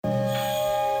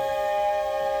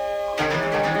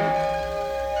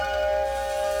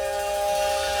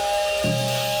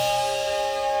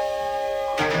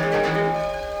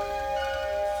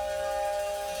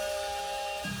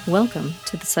Welcome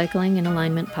to the Cycling in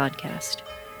Alignment podcast,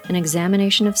 an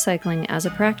examination of cycling as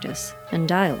a practice and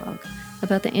dialogue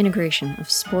about the integration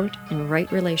of sport in right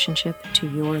relationship to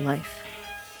your life.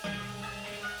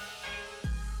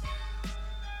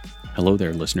 Hello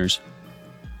there, listeners.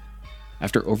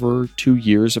 After over 2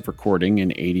 years of recording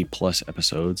and 80 plus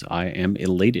episodes, I am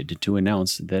elated to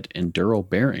announce that Enduro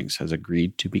Bearings has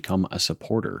agreed to become a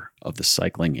supporter of the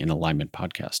Cycling in Alignment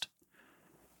podcast.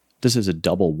 This is a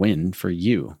double win for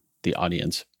you, the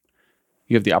audience.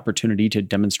 You have the opportunity to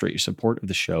demonstrate your support of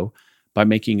the show by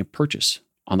making a purchase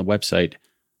on the website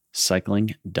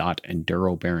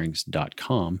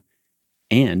cycling.endurobearings.com,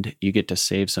 and you get to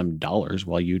save some dollars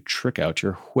while you trick out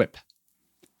your whip.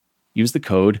 Use the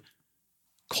code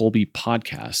Colby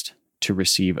Podcast to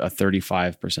receive a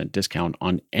 35% discount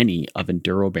on any of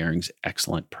Enduro Bearings'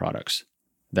 excellent products.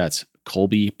 That's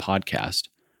Colby Podcast,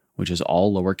 which is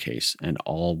all lowercase and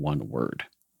all one word.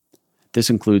 This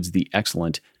includes the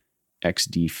excellent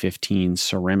XD15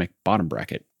 ceramic bottom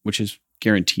bracket, which is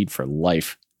guaranteed for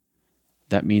life.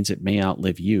 That means it may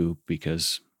outlive you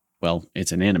because, well,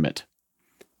 it's inanimate.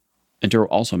 Enduro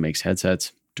also makes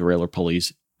headsets, derailleur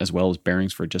pulleys, as well as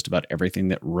bearings for just about everything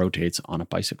that rotates on a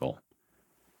bicycle.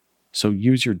 So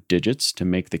use your digits to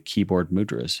make the keyboard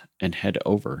mudras and head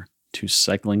over to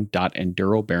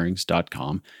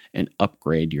cycling.endurobearings.com and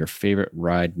upgrade your favorite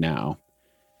ride now.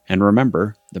 And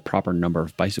remember, the proper number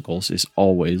of bicycles is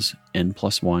always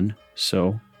N+1,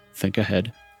 so think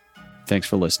ahead. Thanks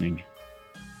for listening.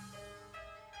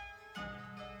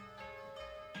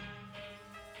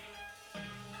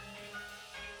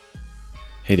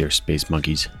 Hey there, space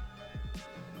monkeys.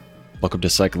 Welcome to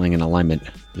Cycling in Alignment.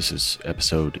 This is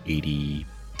episode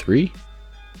 83.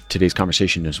 Today's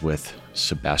conversation is with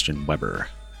Sebastian Weber,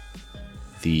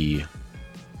 the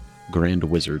Grand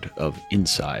Wizard of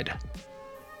Inside.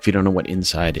 If you don't know what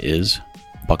Inside is,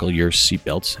 buckle your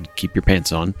seatbelts and keep your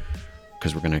pants on,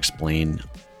 because we're going to explain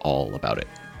all about it.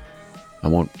 I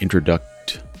won't introduce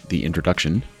the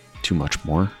introduction too much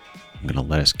more. I'm going to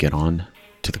let us get on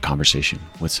to the conversation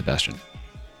with Sebastian.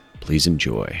 Please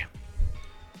enjoy.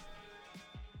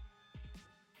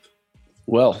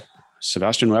 Well,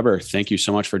 Sebastian Weber, thank you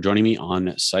so much for joining me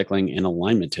on Cycling in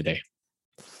Alignment today.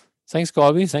 Thanks,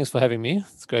 Colby. Thanks for having me.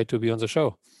 It's great to be on the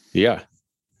show. Yeah.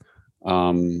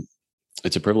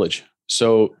 It's a privilege.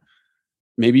 So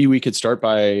maybe we could start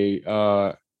by,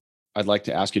 I'd like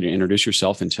to ask you to introduce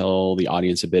yourself and tell the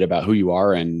audience a bit about who you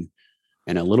are and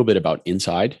a little bit about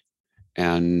Inside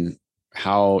and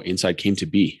how Inside came to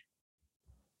be.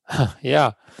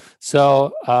 Yeah.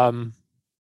 So, well,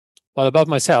 about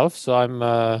myself. So I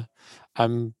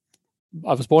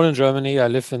was born in Germany. I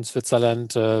live in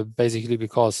Switzerland, basically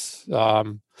because,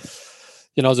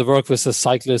 the work with the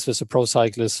cyclists, with the pro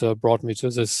cyclists, brought me to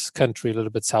this country a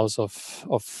little bit south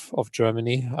of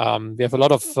Germany. We have a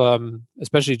lot of,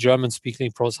 especially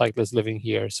German-speaking pro cyclists living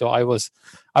here. So I was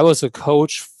a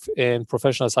coach in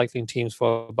professional cycling teams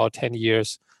for about 10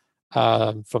 years,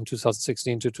 from 2006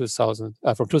 to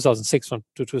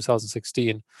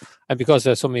 2016. And because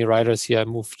there's so many riders here, I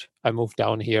moved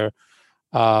down here.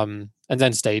 And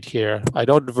then stayed here. I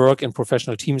don't work in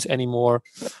professional teams anymore.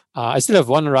 I still have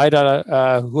one rider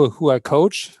who I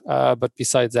coach, but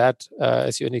besides that,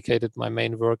 as you indicated, my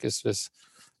main work is with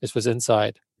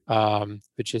Inside,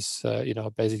 which is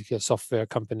basically a software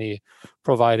company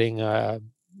providing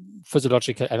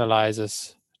physiological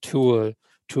analysis tool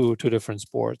to different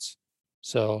sports.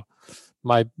 So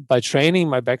by training,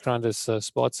 my background is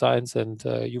sports science and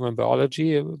human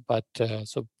biology, but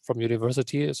so from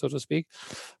university, so to speak.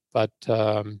 But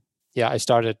I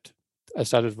started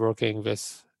working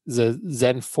with the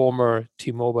then former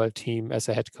T-Mobile team as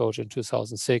a head coach in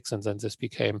 2006, and then this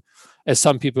became, as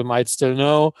some people might still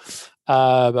know,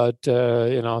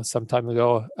 some time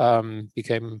ago,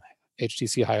 became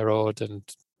HTC High Road and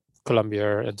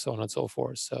Columbia and so on and so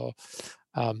forth. So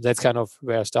that's kind of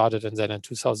where I started, and then in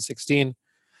 2016.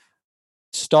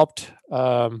 Stopped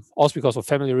also because of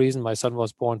family reason. My son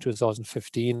was born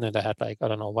 2015, and I had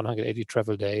 180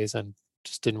 travel days, and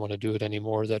just didn't want to do it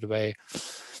anymore that way.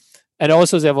 And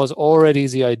also there was already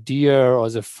the idea or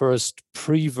the first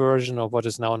pre-version of what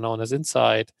is now known as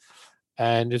Inside,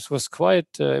 and it was quite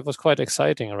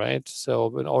exciting, right? So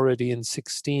when already in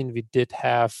 16 we did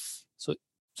have so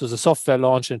the software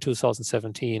launched in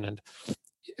 2017, and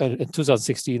in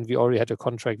 2016 we already had a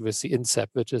contract with the INSEP,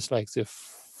 which is like the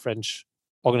French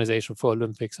organization for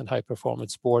Olympics and high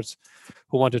performance sports,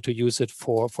 who wanted to use it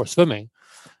for swimming.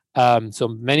 So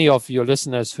many of your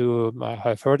listeners who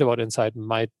have heard about Inside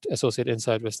might associate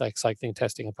Inside with like cycling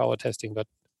testing and power testing, but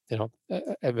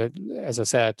as I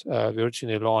said, we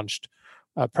originally launched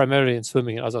primarily in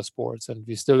swimming and other sports. And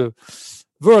we still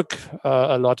work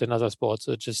a lot in other sports.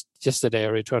 So just yesterday, I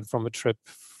returned from a trip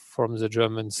from the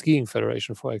German Skiing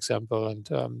Federation, for example, and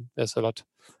there's a lot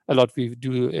we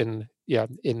do in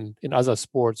other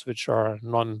sports which are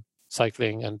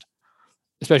non-cycling, and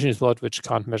especially in sport which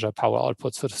can't measure power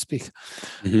output, so to speak.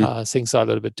 Things are a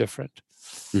little bit different.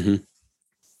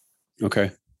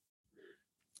 Okay.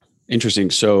 Interesting.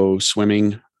 So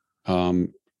swimming,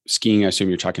 skiing, I assume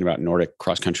you're talking about Nordic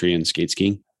cross country and skate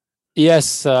skiing?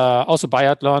 Yes, also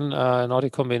biathlon,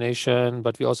 Nordic combination,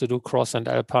 but we also do cross and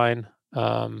alpine.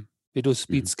 We do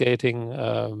speed skating,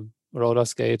 roller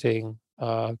skating,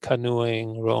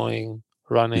 canoeing, rowing,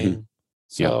 running.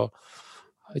 So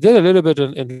I did a little bit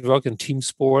in work in team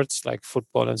sports like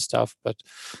football and stuff, but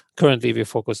currently we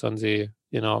focus on the,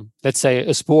 let's say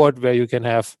a sport where you can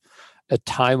have a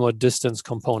time or distance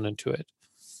component to it.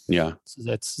 Yeah. So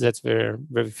that's where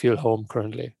we feel home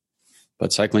currently.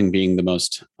 But cycling being the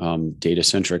most data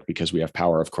centric because we have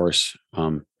power, of course.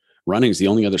 Running is the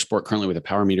only other sport currently with a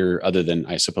power meter, other than,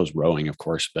 I suppose, rowing, of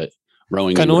course. But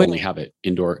rowing, you would only have it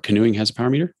indoor. Canoeing has a power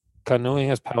meter? Canoeing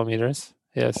has power meters.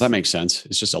 Yes. Well, that makes sense.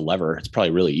 It's just a lever. It's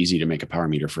probably really easy to make a power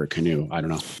meter for a canoe. I don't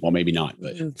know. Well, maybe not.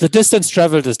 But the distance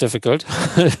traveled is difficult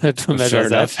to measure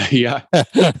that. Yeah.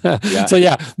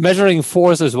 So measuring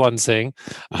force is one thing.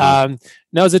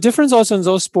 Now, the difference also in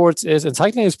those sports is, in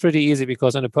cycling is pretty easy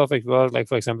because in a perfect world, like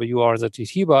for example, you are on the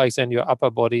TT bikes and your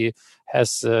upper body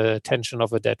has the tension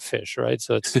of a dead fish, right?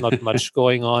 So it's not much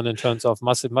going on in terms of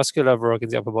muscular work in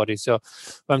the upper body. So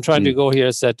what I'm trying to go here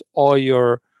is that all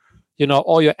your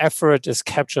effort is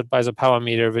captured by the power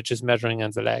meter, which is measuring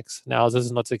in the legs. Now, this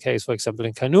is not the case, for example,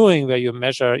 in canoeing, where you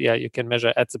measure, you can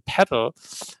measure at the pedal,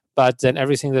 but then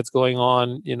everything that's going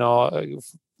on,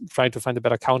 trying to find a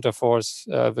better counter force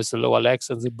with the lower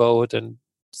legs in the boat and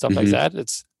stuff like that,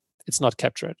 it's not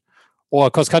captured. Or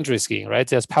cross-country skiing, right?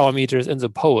 There's power meters in the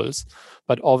poles,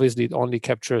 but obviously it only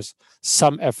captures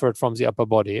some effort from the upper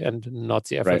body and not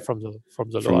the effort from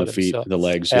the lower the feet, the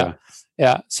legs.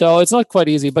 Yeah. So it's not quite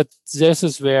easy, but this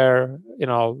is where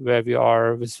we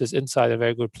are with this Insight, a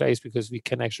very good place, because we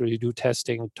can actually do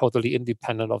testing totally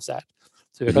independent of that.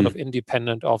 So we're kind of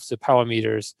independent of the power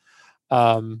meters,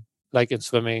 like in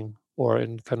swimming or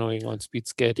in canoeing or in speed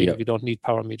skating. We don't need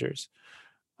power meters.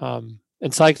 In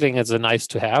cycling, it's a nice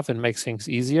to have and makes things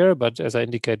easier. But as I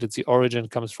indicated, the origin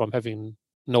comes from having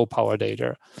no power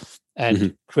data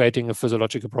and creating a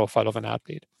physiological profile of an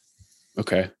athlete.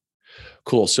 Okay.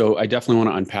 Cool. So I definitely want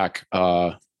to unpack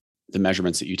the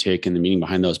measurements that you take and the meaning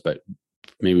behind those, but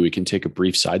maybe we can take a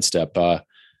brief sidestep.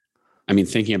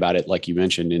 Thinking about it, like you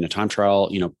mentioned, in a time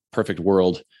trial, perfect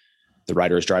world, the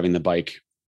rider is driving the bike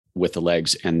with the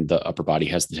legs and the upper body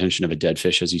has the tension of a dead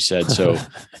fish, as you said. So,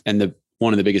 and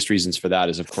one of the biggest reasons for that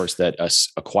is, of course, that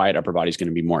a quiet upper body is going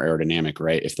to be more aerodynamic,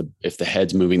 right? If the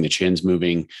head's moving, the chin's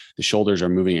moving, the shoulders are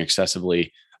moving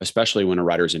excessively, especially when a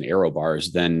rider's in aero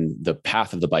bars, then the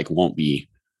path of the bike won't be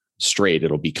straight.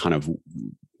 It'll be kind of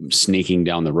snaking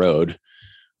down the road,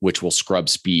 which will scrub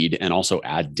speed and also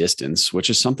add distance,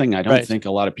 which is something I don't think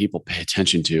a lot of people pay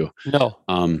attention to. No,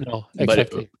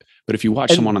 exactly. But if you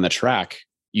watch someone on the track,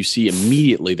 you see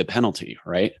immediately the penalty,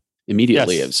 right?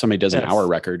 Immediately, if somebody does an hour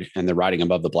record and they're riding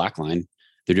above the black line,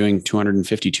 they're doing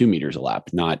 252 meters a lap,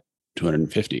 not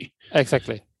 250.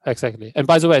 Exactly. And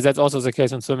by the way, that's also the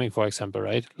case in swimming, for example,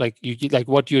 right? Like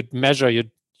what you'd measure, you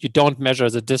don't measure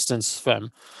the distance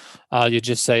swim. You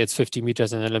just say it's 50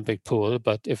 meters in an Olympic pool,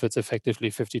 but if it's effectively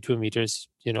 52 meters,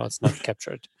 it's not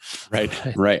captured. Right.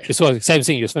 It's the same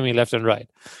thing. You're swimming left and right.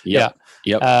 Yep.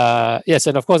 Yes,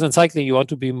 and of course in cycling you want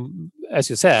to be, as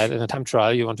you said, in a time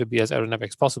trial you want to be as aerodynamic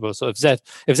as possible. So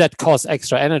if that costs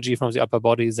extra energy from the upper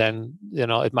body, then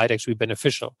it might actually be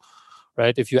beneficial,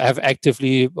 right? If you have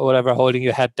actively holding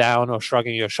your head down or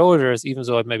shrugging your shoulders, even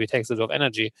though it maybe takes a lot of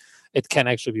energy, it can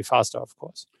actually be faster, of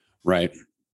course. Right.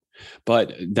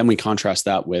 But then we contrast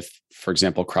that with, for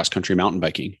example, cross-country mountain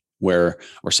biking, or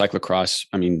cyclocross,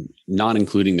 not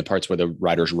including the parts where the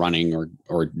rider's running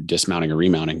or dismounting or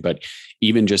remounting, but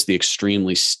even just the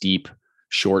extremely steep,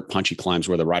 short, punchy climbs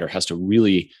where the rider has to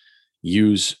really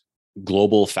use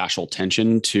global fascial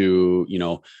tension to,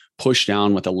 push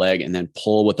down with the leg and then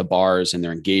pull with the bars, and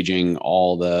they're engaging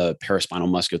all the paraspinal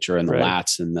musculature and the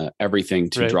lats and the everything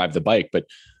to drive the bike. But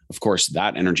of course,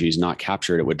 that energy is not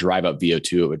captured. It would drive up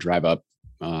VO2. It would drive up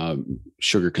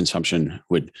sugar consumption.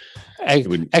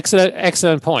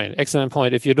 Excellent point.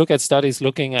 If you look at studies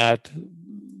looking at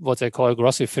what they call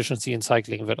gross efficiency in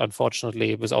cycling, but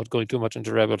unfortunately, without going too much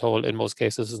into rabbit hole, in most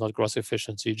cases, is not gross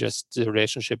efficiency, just the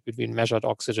relationship between measured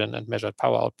oxygen and measured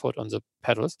power output on the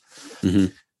pedals.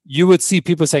 you would see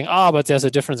people saying, but there's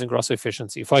a difference in gross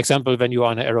efficiency. For example, when you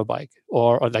are on an aero bike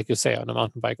or like you say, on a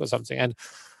mountain bike or something. And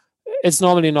it's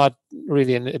normally not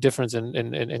really a difference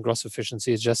in gross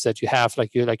efficiency. It's just that you have,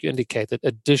 like you indicated,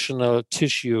 additional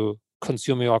tissue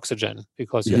consuming oxygen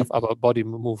because you have upper body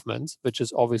movements, which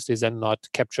is obviously then not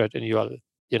captured in your,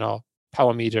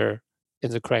 power meter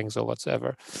in the cranks or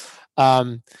whatsoever.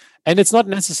 And it's not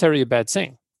necessarily a bad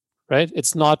thing, right?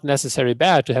 It's not necessarily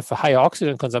bad to have a higher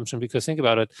oxygen consumption because think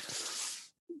about it.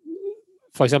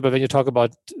 For example, when you talk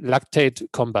about lactate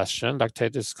combustion,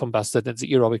 lactate is combusted in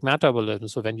the aerobic metabolism.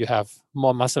 So when you have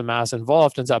more muscle mass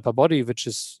involved in the upper body, which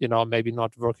is, maybe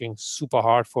not working super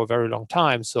hard for a very long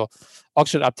time. So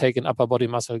oxygen uptake in upper body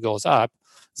muscle goes up.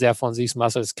 Therefore, these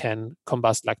muscles can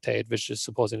combust lactate, which is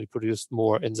supposedly produced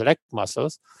more in the leg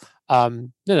muscles.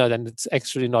 Then it's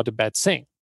actually not a bad thing,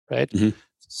 right?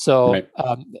 So right.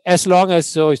 As long as,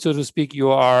 so to speak, you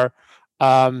are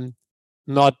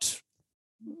not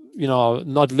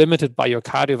limited by your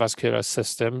cardiovascular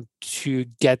system to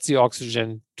get the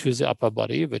oxygen to the upper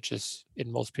body, which is in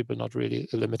most people not really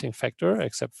a limiting factor,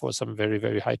 except for some very,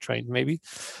 very high trained maybe.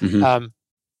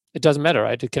 It doesn't matter,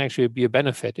 right? It can actually be a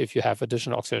benefit if you have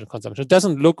additional oxygen consumption. It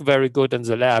doesn't look very good in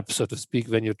the lab, so to speak,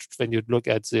 when you look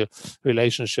at the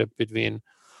relationship between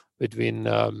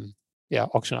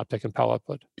oxygen uptake and power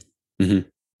output.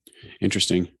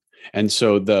 Interesting. And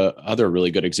so the other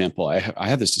really good example, I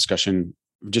had this discussion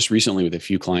just recently with a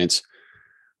few clients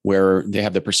where they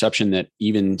have the perception that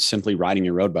even simply riding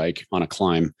your road bike on a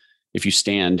climb, if you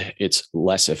stand, it's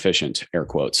less efficient, air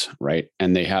quotes, right?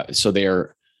 And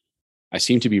I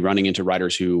seem to be running into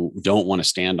riders who don't want to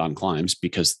stand on climbs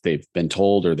because they've been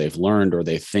told or they've learned or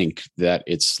they think that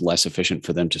it's less efficient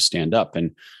for them to stand up.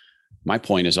 And my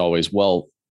point is always, well,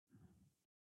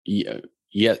 yeah,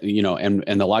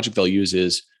 and the logic they'll use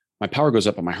is my power goes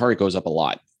up and my heart rate goes up a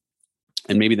lot.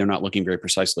 And maybe they're not looking very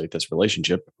precisely at this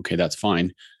relationship. Okay, that's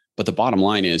fine. But the bottom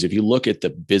line is, if you look at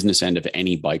the business end of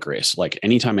any bike race, like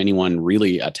anytime anyone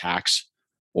really attacks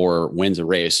or wins a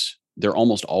race, they're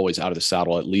almost always out of the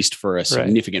saddle, at least for a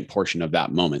significant portion of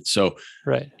that moment. So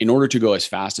in order to go as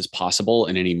fast as possible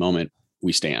in any moment,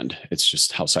 we stand. It's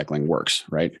just how cycling works,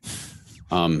 right?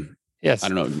 Yes, I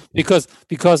don't know.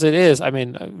 Because it is,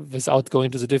 without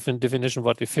going to the different definition of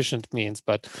what efficient means,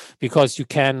 but because you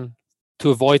can, to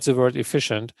avoid the word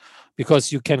efficient,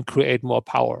 because you can create more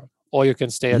power, or you can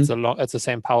stay at the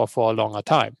same power for a longer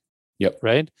time. Yep.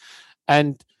 Right.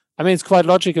 And it's quite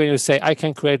logical when you say I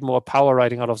can create more power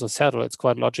riding out of the saddle. It's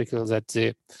quite logical that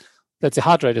the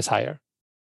heart rate is higher.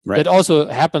 Right. That also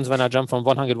happens when I jump from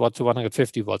 100 watts to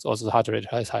 150 watts. Also, the heart rate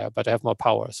is higher, but I have more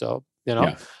power. So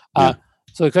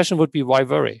So the question would be, why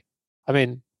worry?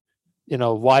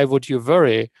 Why would you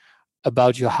worry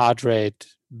about your heart rate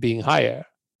being higher?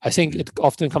 I think it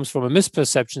often comes from a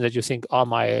misperception that you think,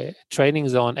 my training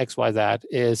zone XYZ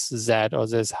is that or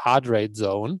this heart rate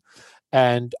zone,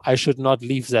 and I should not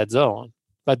leave that zone.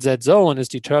 But that zone is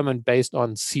determined based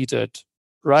on seated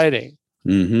riding,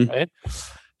 right?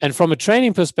 And from a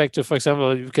training perspective, for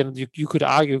example, you could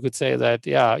argue, you could say that,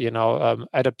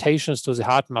 adaptations to the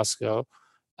heart muscle,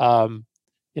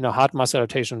 heart muscle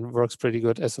adaptation works pretty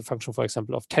good as a function, for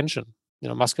example, of tension,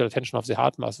 muscular tension of the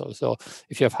heart muscle. So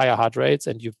if you have higher heart rates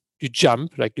and you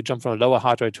jump from a lower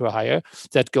heart rate to a higher,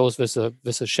 that goes with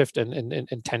a shift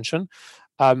in tension.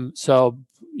 So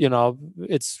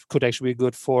it could actually be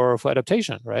good for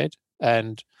adaptation, right?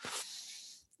 And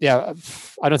I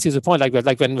don't see the point.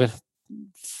 Like when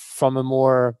from a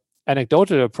more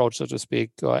anecdotal approach, so to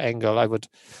speak, or angle,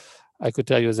 I could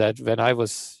tell you that when I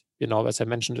was, as I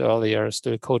mentioned earlier,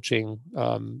 still coaching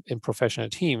in professional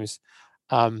teams,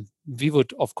 we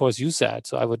would of course use that.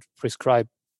 So I would prescribe,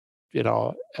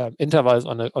 intervals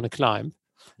on a climb,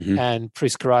 and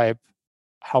prescribe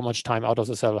how much time out of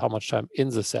the saddle, how much time in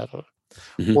the saddle.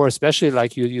 Or especially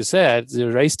like you said,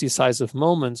 the race decisive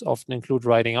moments often include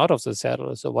riding out of the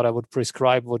saddle. So what I would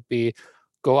prescribe would be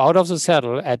go out of the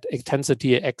saddle at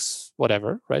intensity X,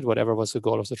 whatever, right? Whatever was the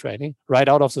goal of the training, ride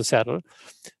out of the saddle.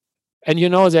 And you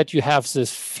know that you have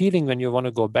this feeling when you want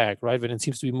to go back, right? When it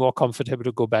seems to be more comfortable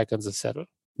to go back in the saddle.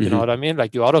 You know what I mean?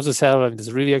 Like you're out of the saddle and it's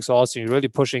really exhausting, you're really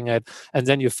pushing it. And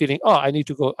then you're feeling, I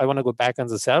want to go back in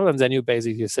the saddle. And then you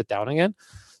basically sit down again.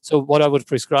 So what I would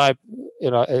prescribe,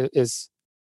 is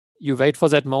you wait for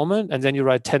that moment and then you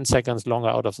ride 10 seconds longer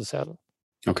out of the saddle.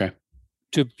 Okay.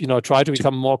 To, try to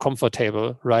become more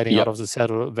comfortable riding out of the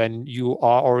saddle when you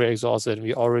are already exhausted and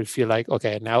we already feel like,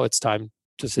 okay, now it's time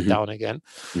to sit down again.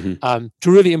 To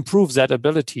really improve that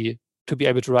ability to be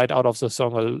able to ride out of the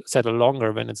saddle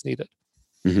longer when it's needed.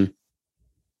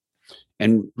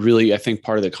 And really, I think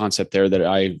part of the concept there that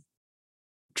I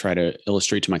try to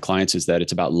illustrate to my clients is that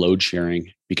it's about load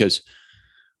sharing, because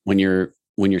when you're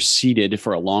seated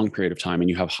for a long period of time and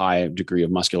you have high degree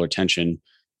of muscular tension,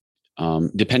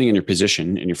 depending on your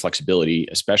position and your flexibility,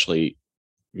 especially,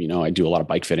 I do a lot of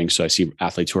bike fitting. So I see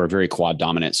athletes who are very quad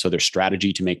dominant. So their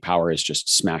strategy to make power is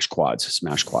just smash quads,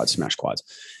 smash quads, smash quads.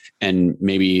 And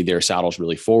maybe their saddle's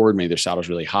really forward, maybe their saddle's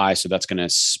really high. So that's going to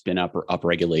spin up or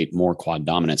upregulate more quad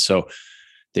dominance. So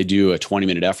they do a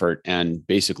 20-minute effort and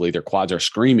basically their quads are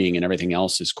screaming and everything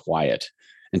else is quiet.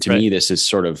 And to me, this is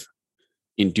sort of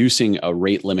inducing a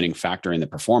rate limiting factor in the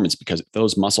performance, because if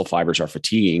those muscle fibers are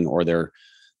fatiguing, or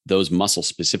those muscles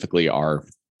specifically are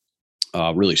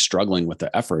really struggling with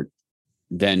the effort,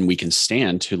 then we can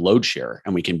stand to load share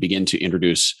and we can begin to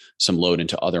introduce some load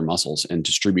into other muscles and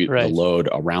distribute the load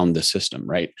around the system.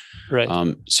 Right.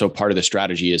 So part of the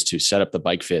strategy is to set up the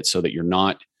bike fit so that you're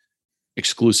not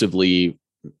exclusively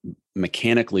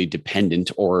mechanically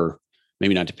dependent, or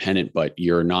maybe not dependent, but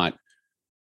you're not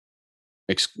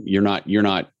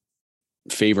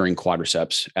favoring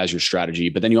quadriceps as your strategy.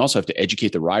 But then you also have to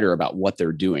educate the rider about what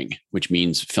they're doing, which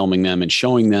means filming them and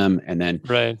showing them, and then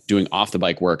doing off the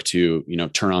bike work to,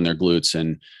 turn on their glutes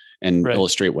and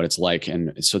illustrate what it's like.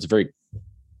 And so it's a very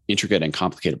intricate and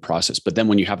complicated process. But then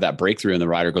when you have that breakthrough and the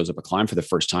rider goes up a climb for the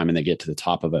first time and they get to the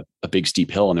top of a big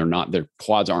steep hill and their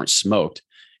quads aren't smoked.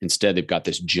 Instead, they've got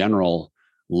this general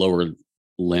lower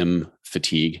limb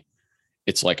fatigue.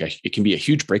 It's like it can be a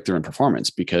huge breakthrough in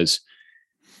performance, because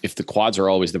if the quads are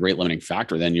always the rate limiting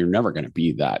factor, then you're never going to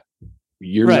be that.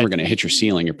 You're never going to hit your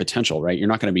ceiling, your potential, right? You're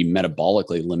not going to be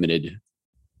metabolically limited.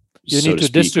 You need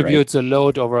to distribute the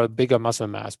load over a bigger muscle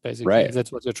mass, basically. Right.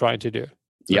 That's what you're trying to do.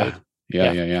 Yeah.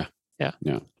 Right?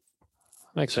 Yeah.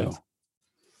 Makes sense.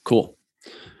 Cool.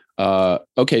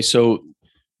 Okay. So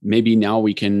maybe now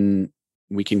we can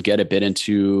get a bit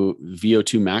into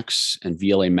VO2 max and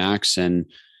VLA max and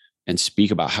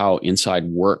speak about how Inside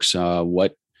works.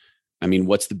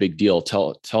 What's the big deal?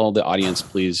 Tell the audience,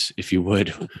 please, if you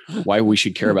would, why we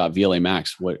should care about VLA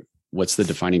max. What's the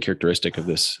defining characteristic of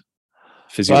this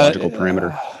physiological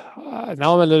parameter?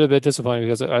 Now I'm a little bit disappointed,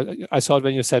 because I thought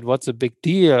when you said what's a big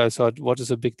deal, I thought what is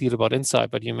a big deal about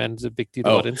Inside, but you meant the big deal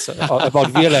about Inside, about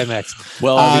VLA max.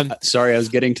 Well, sorry, I was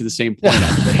getting to the same point.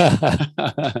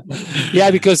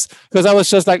 Yeah, because I was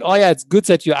just like, it's good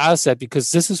that you asked that,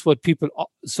 because this is what people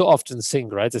so often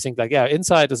think, right? They think like,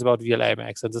 Inside is about VLA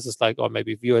max, and this is like, or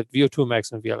maybe VO2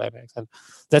 max and VLA max, and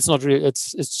that's not really.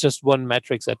 It's just one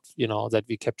metric that that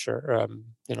we capture.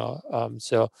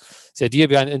 So the idea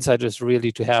behind Inside is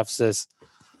really to have this,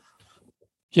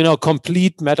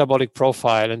 complete metabolic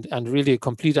profile and really a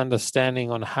complete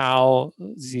understanding on how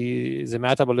the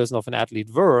metabolism of an athlete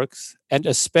works, and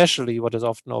especially what is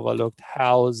often overlooked,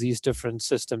 how these different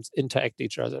systems interact with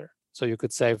each other. So you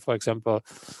could say, for example,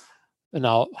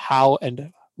 now how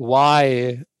and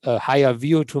why a higher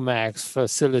VO2 max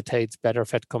facilitates better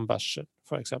fat combustion,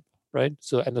 for example. Right.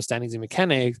 So understanding the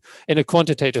mechanics in a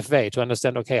quantitative way to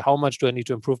understand, okay, how much do I need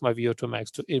to improve my VO2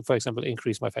 max to, for example,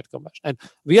 increase my fat combustion? And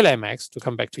VLA max, to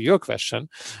come back to your question,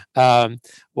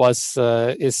 is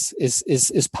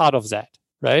part of that,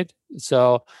 right?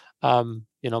 So,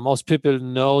 most people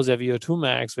know their VO2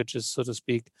 max, which is, so to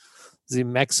speak, the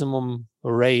maximum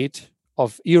rate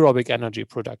of aerobic energy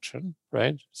production,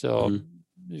 right? So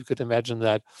you could imagine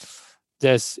that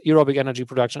there's aerobic energy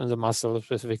production in the muscle,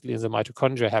 specifically in the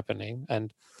mitochondria happening,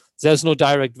 and there's no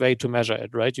direct way to measure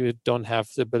it, right? You don't have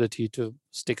the ability to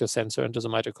stick a sensor into the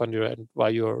mitochondria and while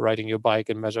you're riding your bike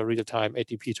and measure real-time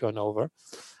ATP turnover.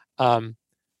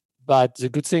 But the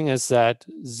good thing is that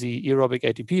the aerobic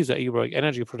ATP, the aerobic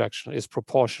energy production, is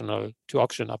proportional to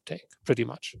oxygen uptake, pretty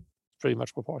much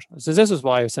proportional. So this is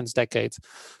why, since decades,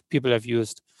 people have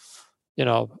used,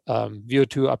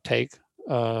 VO2 uptake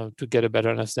to get a better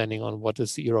understanding on what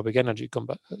is the aerobic energy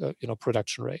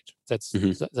production rate. That's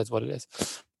what it is.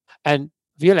 And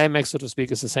VLA max, so to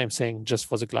speak, is the same thing, just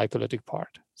for the glycolytic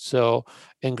part. So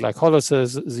in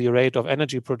glycolysis, the rate of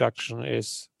energy production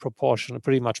is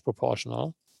pretty much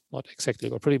proportional, not exactly,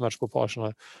 but pretty much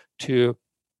proportional to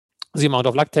the amount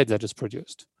of lactate that is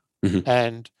produced.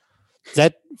 And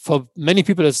that, for many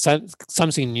people, is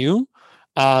something new,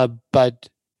 but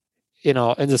in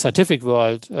the scientific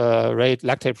world,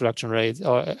 lactate production rates,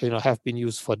 have been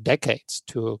used for decades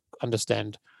to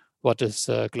understand what is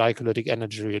glycolytic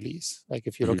energy release. Like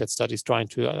if you look at studies trying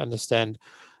to understand,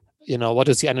 what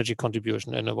is the energy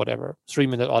contribution in a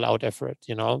 3-minute all-out effort.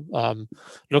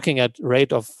 Looking at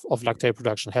rate of lactate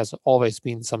production has always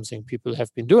been something people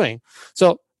have been doing.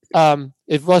 So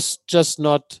it was just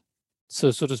not,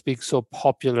 so to speak, so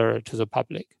popular to the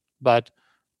public. But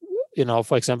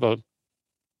for example,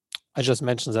 I just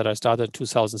mentioned that I started in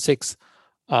 2006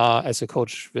 as a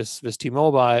coach with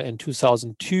T-Mobile. In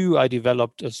 2002, I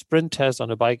developed a sprint test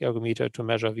on a bike ergometer to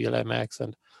measure VLA-max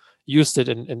and used it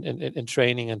in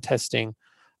training and testing.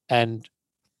 And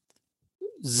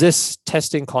this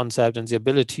testing concept and the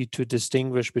ability to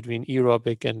distinguish between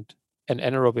aerobic and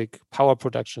anaerobic power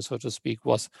production, so to speak,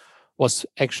 was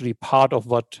actually part of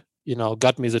what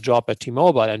got me the job at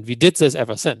T-Mobile, and we did this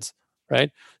ever since, right?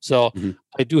 So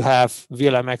I do have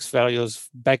VLA-max values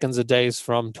back in the days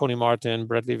from Tony Martin,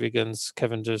 Bradley Wiggins,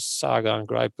 Cavendish, Saga, and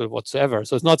Greipel, whatsoever.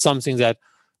 So it's not something that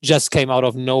just came out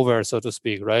of nowhere, so to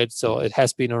speak, right? So it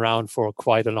has been around for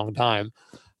quite a long time.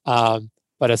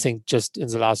 But I think just in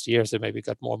the last years, it maybe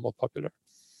got more and more popular.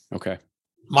 Okay.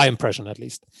 My impression, at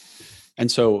least.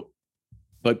 And so,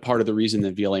 but part of the reason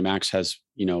that VLA-max has,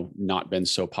 not been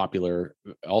so popular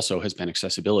also has been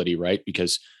accessibility, right?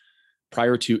 Because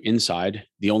prior to Inside,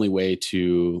 the only way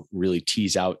to really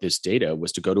tease out this data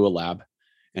was to go to a lab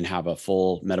and have a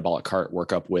full metabolic cart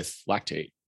workup with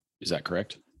lactate. Is that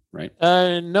correct? Right?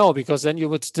 No, because then you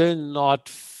would still not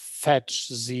fetch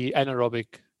the anaerobic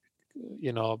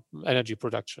energy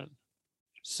production.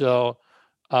 So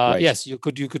Right. yes, you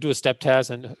could do a step test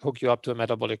and hook you up to a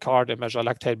metabolic cart and measure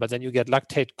lactate, but then you get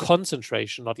lactate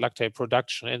concentration, not lactate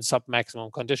production, in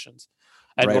sub-maximum conditions.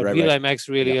 And what VLA-max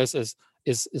really is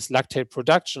lactate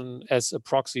production as a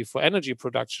proxy for energy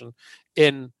production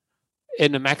in a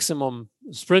maximum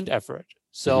sprint effort.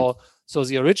 So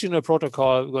the original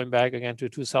protocol, going back again to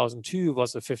 2002,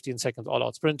 was a 15-second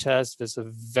all-out sprint test with a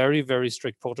very, very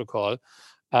strict protocol,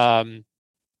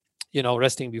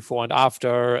 resting before and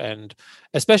after, and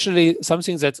especially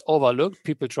something that's overlooked,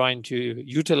 people trying to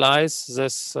utilize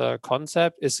this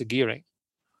concept, is the gearing,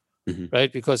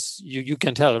 right? Because you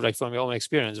can tell, like from your own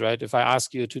experience, right? If I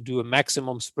ask you to do a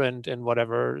maximum sprint in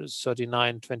whatever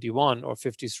 39:21 or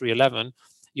 53:11,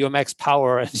 your max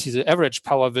power and the average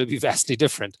power will be vastly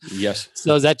different. Yes.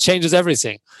 So that changes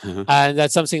everything. And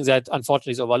that's something that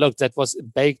unfortunately is overlooked. That was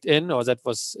baked in, or that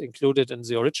was included in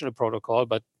the original protocol.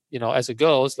 But, as it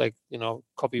goes, like,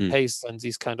 copy paste and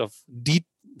these kind of,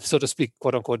 so to speak,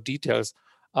 quote unquote, details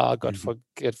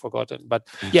get forgotten. But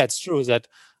yeah, it's true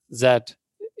that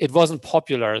it wasn't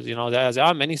popular. There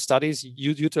are many studies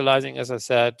utilizing, as I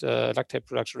said, lactate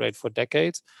production rate for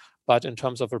decades. But in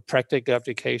terms of a practical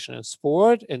application in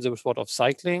sport, in the sport of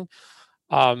cycling,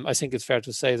 I think it's fair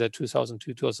to say that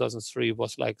 2002, 2003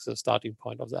 was like the starting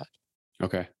point of that.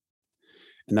 Okay.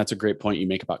 And that's a great point you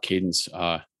make about cadence.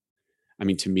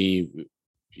 To me,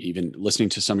 even listening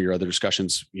to some of your other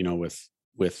discussions,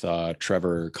 with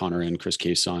Trevor, Connor, and Chris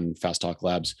Case on Fast Talk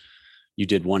Labs, you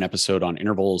did one episode on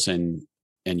intervals, and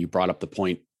you brought up the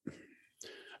point.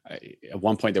 At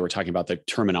one point, they were talking about the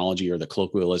terminology or the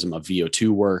colloquialism of VO2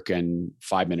 work and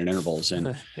 5-minute intervals.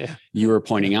 And you were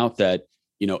pointing out that,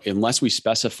 unless we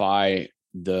specify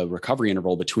the recovery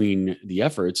interval between the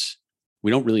efforts,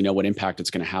 we don't really know what impact it's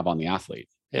going to have on the athlete.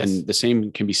 Yes. And the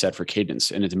same can be said for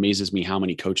cadence. And it amazes me how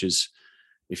many coaches,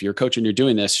 if you're a coach and you're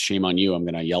doing this, shame on you. I'm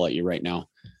going to yell at you right now.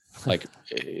 Like,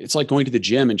 it's like going to the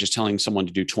gym and just telling someone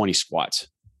to do 20 squats.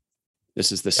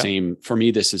 This is the same, for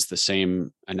me, this is the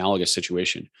same analogous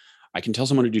situation. I can tell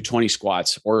someone to do 20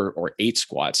 squats or 8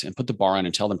 squats and put the bar on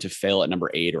and tell them to fail at number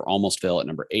 8 or almost fail at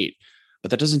number 8.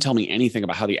 But that doesn't tell me anything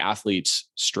about how the athlete's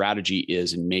strategy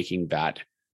is in making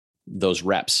those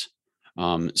reps.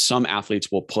 Some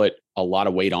athletes will put a lot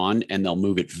of weight on and they'll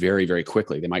move it very, very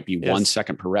quickly. They might be 1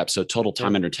 second per rep. So total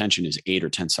time under tension is 8 or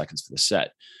 10 seconds for the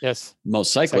set. Yes.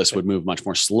 Most cyclists would move much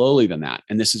more slowly than that.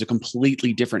 And this is a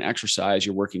completely different exercise.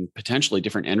 You're working potentially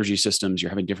different energy systems.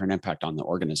 You're having different impact on the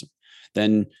organism.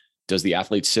 Then does the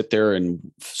athlete sit there and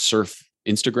surf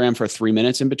Instagram for 3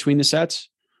 minutes in between the sets?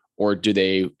 Or do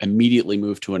they immediately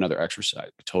move to another exercise?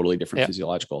 A totally different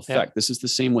physiological effect. This is the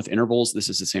same with intervals. This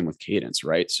is the same with cadence,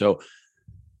 right? So,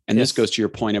 and this goes to your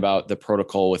point about the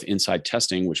protocol with Inside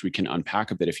testing, which we can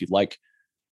unpack a bit if you'd like,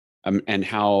 and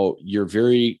how you're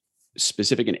very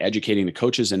specific in educating the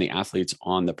coaches and the athletes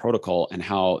on the protocol and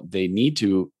how they need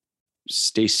to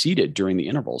stay seated during the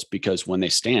intervals, because when they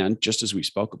stand, just as we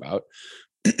spoke about,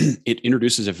 it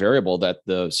introduces a variable that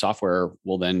the software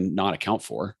will then not account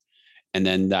for. And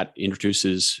then that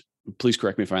introduces, please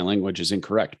correct me if my language is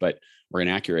incorrect, or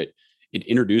inaccurate. It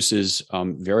introduces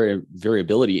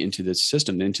variability into the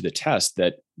system, into the test,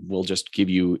 that will just give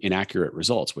you inaccurate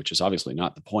results, which is obviously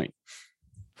not the point.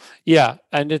 Yeah.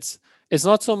 And it's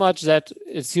not so much that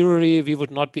theoretically we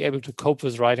would not be able to cope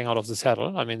with riding out of the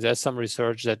saddle. I mean, there's some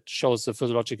research that shows the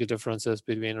physiological differences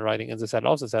between riding in the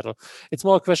saddle, off the saddle. It's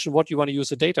more a question what you want to use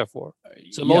the data for.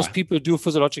 So most people do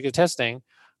physiological testing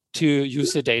to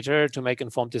use the data to make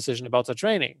informed decision about the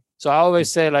training. So I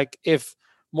always say, like, if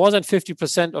more than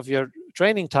 50% of your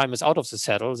training time is out of the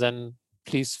saddle, then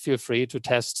please feel free to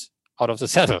test out of the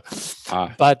saddle.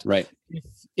 But right.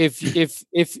 if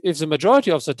the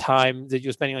majority of the time that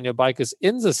you're spending on your bike is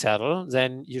in the saddle,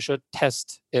 then you should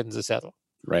test in the saddle.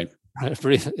 Right.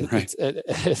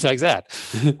 It's like that.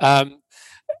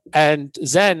 And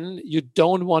then you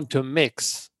don't want to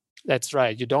mix. That's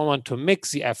right. You don't want to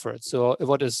mix the effort. So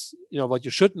what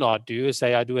you should not do is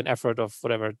say, I do an effort of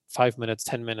whatever, 5 minutes,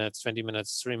 10 minutes, 20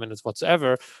 minutes, 3 minutes,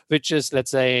 whatsoever, which is,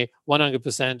 let's say,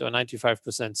 100% or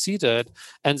 95% seated,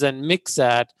 and then mix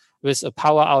that with a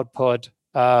power output,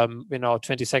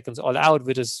 20 seconds all out,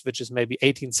 which is maybe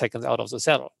 18 seconds out of the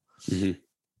saddle. Mm-hmm.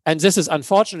 And this is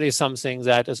unfortunately something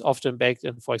that is often baked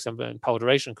in, for example, in power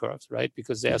duration curves, right?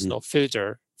 Because there's no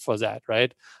filter for that,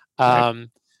 right?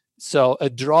 So a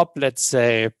drop, let's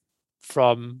say,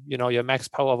 from your max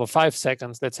power over 5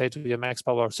 seconds, let's say, to your max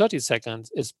power of 30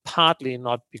 seconds, is partly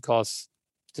not because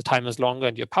the time is longer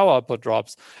and your power output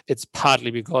drops. It's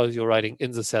partly because you're riding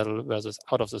in the saddle versus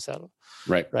out of the saddle.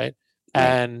 Right.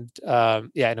 And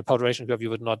in a power duration curve,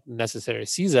 you would not necessarily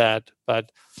see that.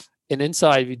 But in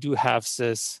Insight, we do have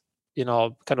this,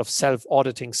 kind of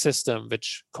self-auditing system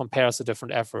which compares the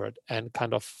different effort and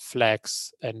kind of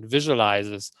flags and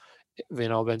visualizes, when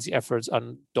the efforts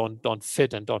don't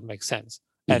fit and don't make sense.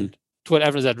 Mm-hmm. And to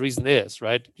whatever that reason is,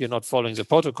 right? You're not following the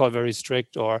protocol very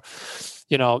strict, or,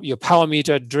 your power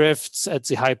meter drifts at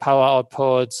the high power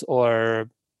outputs, or,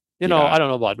 I don't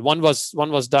know what. One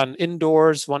was done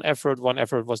indoors, one effort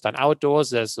was done outdoors.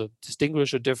 There's a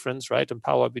distinguished difference, right, in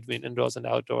power between indoors and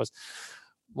outdoors.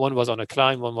 One was on a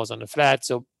climb, one was on a flat.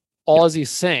 So all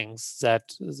these things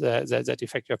that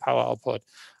affect your power output,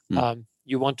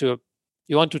 you want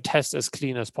to test as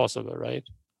clean as possible, right?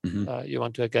 Mm-hmm. You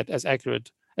want to get as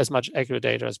much accurate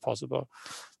data as possible.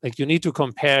 Like, you need to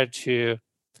compare to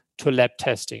lab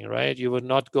testing, right? You would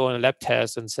not go in a lab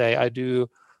test and say, I do,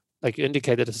 like you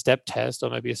indicated, a step test, or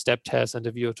maybe a step test and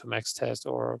a VO2 max test,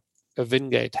 or a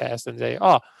Wingate test, and say,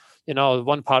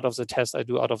 one part of the test I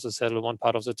do out of the saddle, one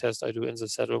part of the test I do in the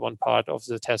saddle, one part of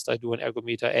the test I do an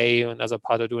ergometer A, another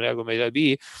part I do an ergometer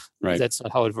B. Right. That's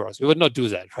not how it works. We would not do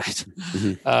that, right?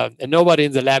 Mm-hmm. And nobody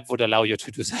in the lab would allow you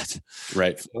to do that,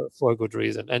 right? For a good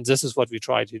reason. And this is what we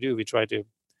try to do. We try to,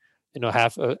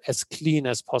 have as clean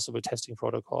as possible testing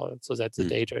protocol so that the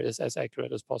data is as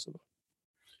accurate as possible.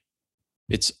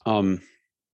 It's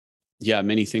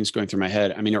many things going through my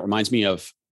head. I mean, it reminds me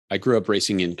of, I grew up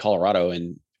racing in Colorado,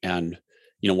 and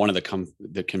one of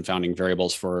the confounding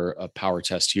variables for a power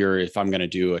test here, if I'm going to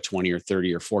do a 20 or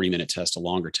 30 or 40 minute test, a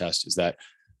longer test, is that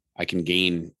I can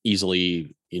gain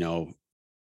easily,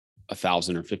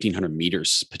 1,000 or 1,500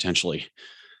 meters potentially.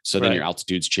 So then your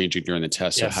altitude's changing during the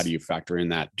test. Yes. So how do you factor in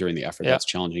that during the effort? Yeah. That's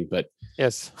challenging. But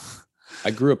yes, I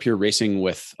grew up here racing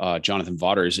with Jonathan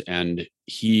Vaughters, and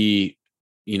he,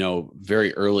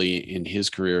 very early in his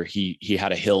career, he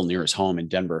had a hill near his home in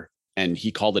Denver, and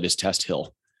he called it his test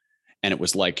hill. And it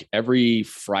was like every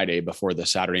Friday before the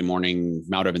Saturday morning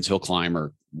Mount Evans hill climb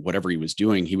or whatever he was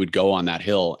doing, he would go on that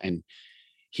hill, and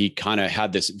he kind of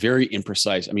had this very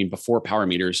imprecise, before power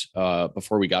meters,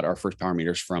 before we got our first power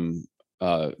meters from,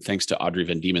 thanks to Audrey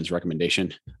Van Diemen's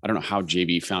recommendation. I don't know how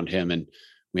JB found him, and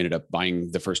we ended up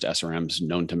buying the first SRMs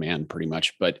known to man pretty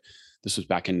much, but this was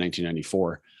back in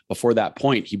 1994. Before that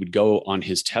point, he would go on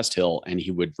his test hill and he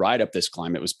would ride up this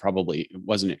climb. It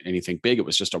wasn't anything big. It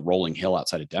was just a rolling hill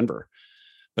outside of Denver,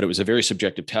 but it was a very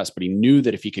subjective test. But he knew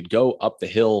that if he could go up the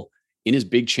hill in his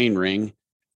big chain ring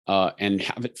and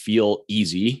have it feel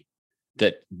easy,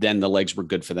 that then the legs were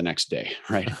good for the next day.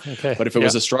 Right. Okay. But if it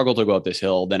was a struggle to go up this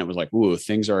hill, then it was like, ooh,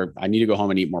 I need to go home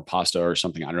and eat more pasta or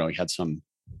something. I don't know. He had some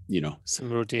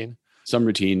routine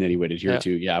that he would adhere to.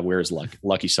 Yeah. Wear his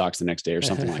lucky socks the next day or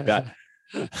something like that.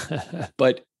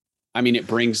 But it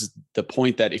brings the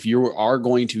point that if you are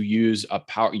going to use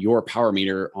your power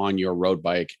meter on your road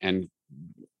bike and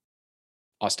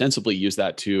ostensibly use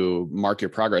that to mark your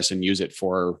progress and use it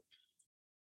for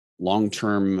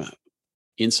long-term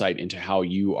insight into how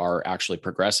you are actually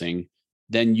progressing,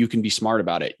 then you can be smart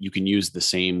about it. You can use the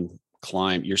same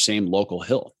climb, your same local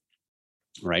hill,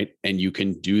 right? And you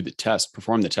can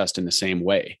perform the test in the same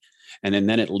way. And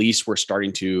then at least we're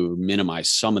starting to minimize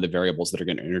some of the variables that are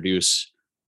going to introduce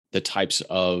the types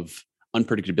of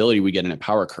unpredictability we get in a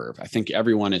power curve. I think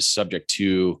everyone is subject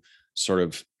to sort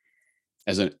of,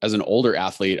 as an older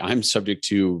athlete, I'm subject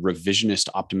to revisionist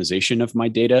optimization of my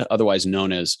data, otherwise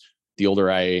known as the older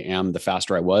I am, the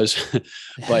faster I was.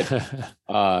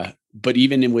 But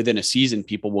even within a season,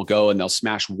 people will go and they'll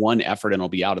smash one effort and it'll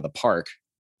be out of the park.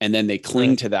 And then they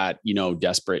cling to that,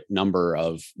 desperate number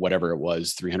of whatever it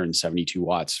was, 372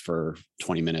 watts for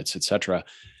 20 minutes, et cetera,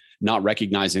 not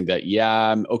recognizing that,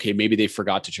 okay, maybe they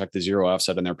forgot to check the zero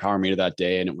offset on their power meter that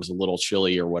day and it was a little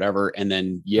chilly or whatever. And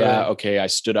then, okay, I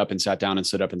stood up and sat down and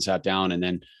stood up and sat down. And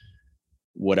then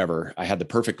whatever, I had the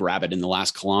perfect rabbit in the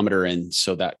last kilometer. And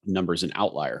so that number is an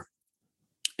outlier.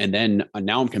 And then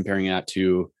now I'm comparing that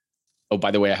to, oh, by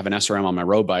the way, I have an SRM on my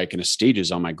road bike and a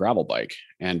Stages on my gravel bike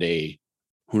and a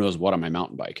who knows what on my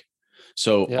mountain bike.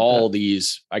 So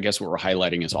these, I guess what we're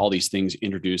highlighting is all these things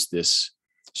introduce this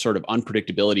sort of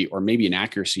unpredictability or maybe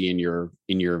inaccuracy in your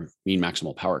mean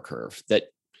maximal power curve that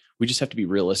we just have to be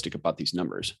realistic about these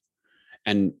numbers.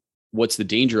 And what's the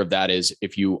danger of that is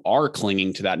if you are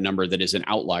clinging to that number that is an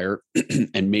outlier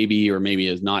and maybe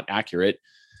is not accurate,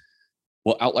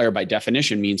 well, outlier by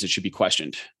definition means it should be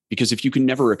questioned, because if you can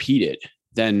never repeat it,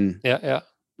 then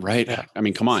right. Yeah. I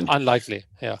mean, come on. It's unlikely.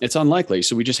 Yeah. It's unlikely.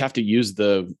 So we just have to use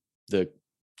the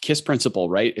KISS principle,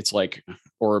 right? It's like,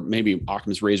 or maybe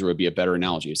Occam's razor would be a better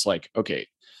analogy. It's like, okay,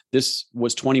 this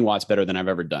was 20 watts better than I've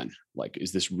ever done. Like,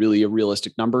 is this really a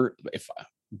realistic number? If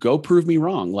go prove me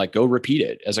wrong, like go repeat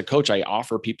it. As a coach, I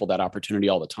offer people that opportunity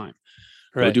all the time.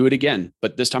 Right. Go do it again.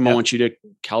 But this time I want you to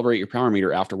calibrate your power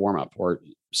meter after warm up, or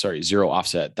zero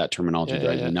offset. That terminology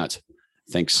drives me nuts.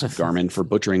 Thanks, Garmin, for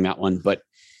butchering that one. But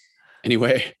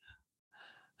anyway,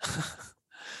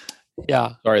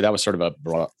 sorry, that was sort of a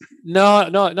broad. No.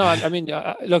 I mean,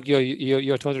 look,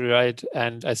 you're totally right,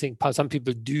 and I think some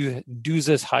people do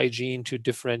this hygiene to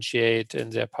differentiate in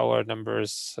their power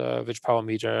numbers, which power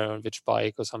meter, which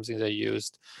bike, or something they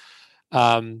used,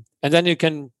 and then you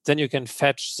can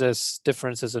fetch this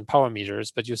differences in power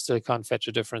meters, but you still can't fetch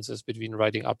the differences between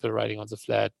riding uphill, riding on the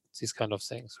flat, these kind of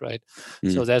things, right?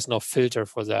 So there's no filter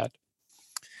for that.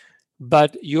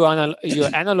 But your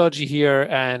analogy here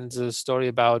and the story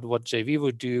about what JV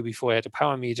would do before he had a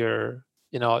power meter,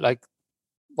 like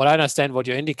what I understand, what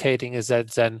you're indicating is that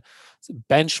then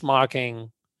benchmarking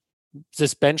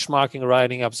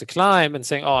riding up the climb and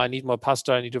saying, oh, I need more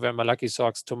pasta, I need to wear my lucky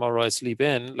socks tomorrow, I sleep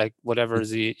in, like whatever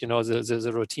the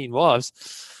routine was.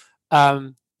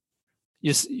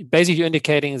 You're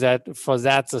indicating that for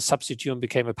that the substitute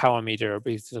became a power meter,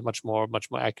 because it's much more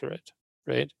accurate,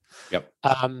 right? Yep.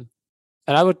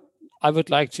 And I would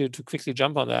like to quickly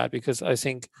jump on that, because I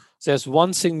think there's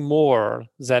one thing more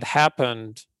that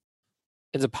happened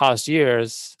in the past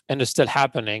years and is still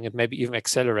happening, and maybe even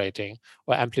accelerating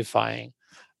or amplifying,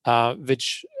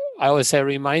 which I always say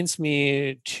reminds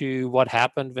me to what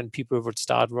happened when people would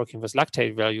start working with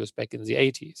lactate values back in the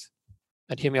 80s.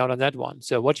 And hear me out on that one.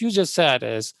 So what you just said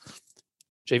is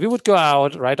JV would go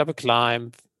out, ride up a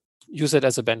climb, use it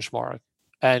as a benchmark.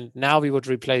 And now we would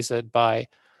replace it by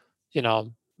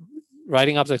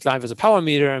riding up the climb with a power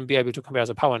meter and be able to compare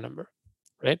the power number,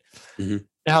 right? Mm-hmm.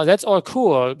 Now, that's all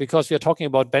cool, because we are talking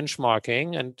about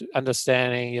benchmarking and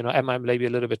understanding, am I maybe a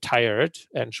little bit tired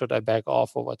and should I back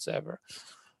off or whatsoever?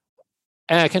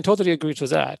 And I can totally agree to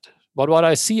that. But what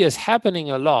I see is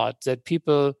happening a lot, that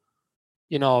people,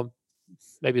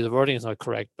 maybe the wording is not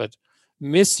correct, but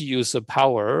misuse the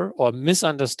power or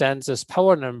misunderstand this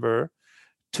power number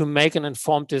to make an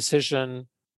informed decision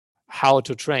how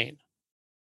to train.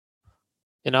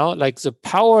 Like the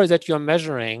power that you're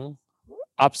measuring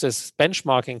up this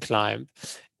benchmarking climb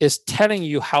is telling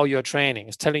you how you're training.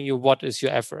 It's telling you what is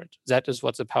your effort. That is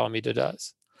what the power meter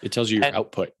does. It tells you your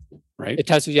output, right? It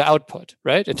tells you your output,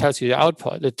 right? It tells you your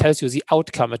output. It tells you the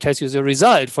outcome. It tells you the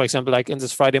result. For example, like in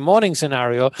this Friday morning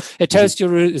scenario, it tells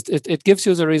you, it gives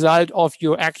you the result of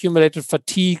your accumulated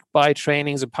fatigue by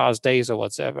training the past days or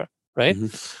whatsoever, right?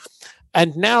 Mm-hmm.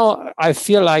 And now I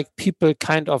feel like people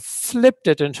kind of flipped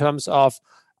it in terms of,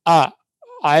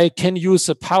 I can use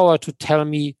the power to tell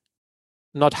me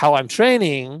not how I'm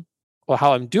training or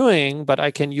how I'm doing, but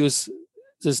I can use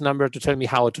this number to tell me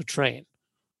how to train.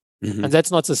 Mm-hmm. And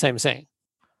that's not the same thing,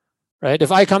 right?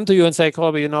 If I come to you and say,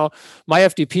 Colby, my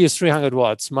FDP is 300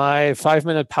 watts, my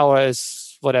 5-minute power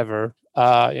is whatever,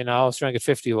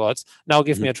 350 watts. Now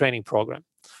give me a training program.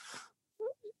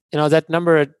 That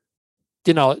number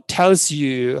tells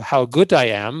you how good I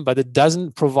am, but it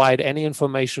doesn't provide any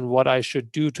information what I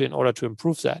should do in order to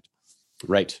improve that.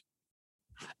 Right.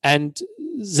 And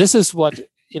this is what,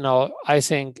 I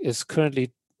think is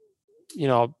currently,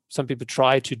 some people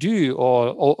try to do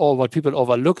or what people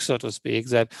overlook, so to speak,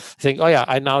 that think, oh yeah,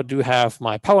 I now do have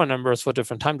my power numbers for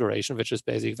different time duration, which is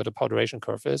basically what the power duration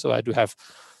curve is. So I do have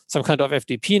some kind of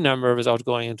FDP number without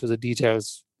going into the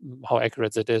details, how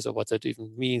accurate it is or what that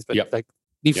even means. But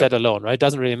leave that alone, right? It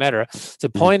doesn't really matter. The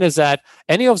point is that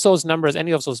any of those numbers,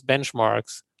 any of those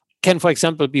benchmarks can, for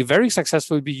example, be very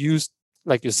successfully be used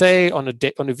like you say, on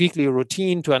a weekly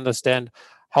routine to understand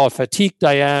how fatigued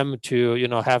I am, to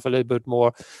have a little bit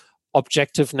more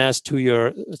objectiveness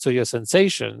to your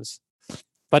sensations.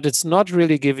 But it's not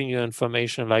really giving you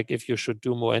information like if you should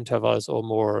do more intervals or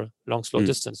more long, slow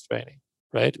distance training,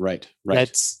 right? Right.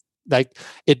 That's like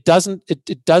it doesn't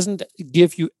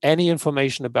give you any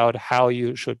information about how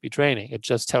you should be training. It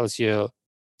just tells you,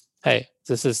 hey,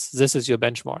 this is your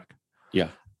benchmark. Yeah.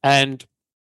 And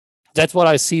that's what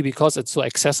I see, because it's so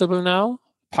accessible now.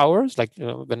 Powers, like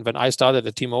when I started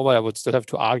at T-Mobile, I would still have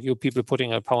to argue people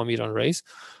putting a power meter on race,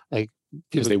 like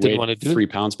because they didn't weighed want to do 3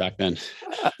 pounds back then.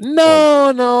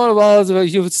 No. Well,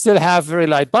 you would still have very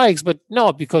light bikes, but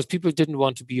no, because people didn't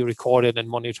want to be recorded and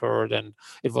monitored, and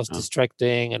it was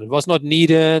distracting, and it was not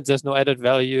needed. There's no added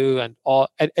value, and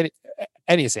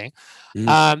anything,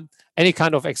 any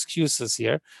kind of excuses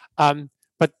here.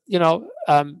 But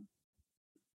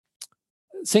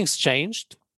things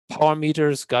changed. Power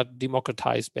meters got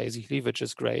democratized, basically, which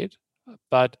is great.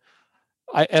 But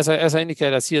as I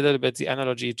indicated, I see a little bit the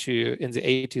analogy to in the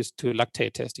 80s to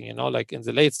lactate testing. Like in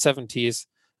the late 70s,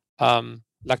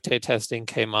 lactate testing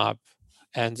came up,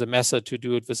 and the method to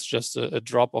do it with just a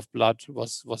drop of blood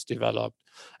was developed,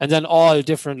 and then all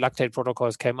different lactate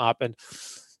protocols came up. And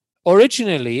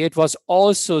originally, it was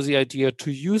also the idea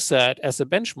to use that as a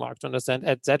benchmark to understand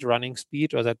at that running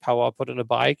speed or that power output on a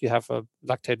bike, you have a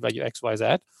lactate value X, Y,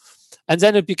 Z. And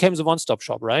then it became the one-stop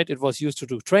shop, right? It was used to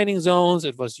do training zones.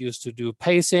 It was used to do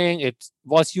pacing. It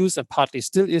was used, and partly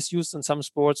still is used in some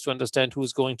sports, to understand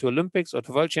who's going to Olympics or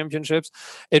to World Championships.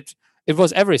 It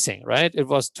was everything, right? It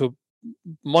was to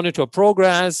monitor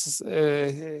progress,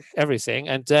 everything.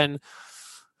 And then,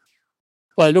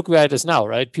 well, look where it is now,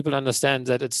 right? People understand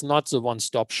that it's not the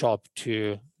one-stop shop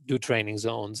to do training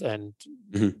zones, and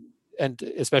and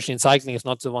especially in cycling, it's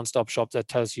not the one-stop shop that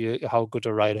tells you how good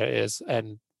a rider is,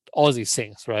 and all these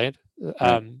things, right?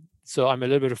 So I'm a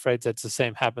little bit afraid that the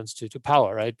same happens to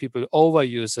power, right? People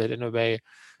overuse it in a way,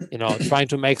 trying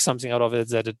to make something out of it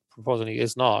that it proportionally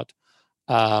is not,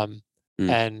 and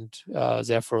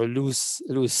therefore lose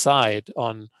sight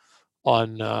on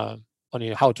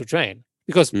how to train.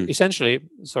 Because essentially,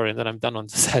 sorry, and then I'm done on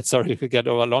that. Sorry if we get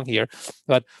over long here,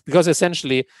 but because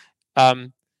essentially,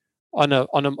 on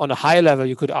a high level,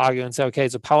 you could argue and say, okay,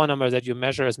 it's a power number that you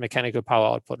measure as mechanical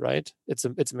power output, right? It's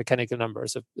a mechanical number.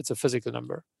 It's a physical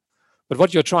number. But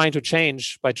what you're trying to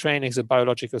change by training is a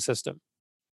biological system.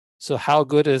 So how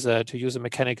good is it to use a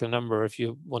mechanical number if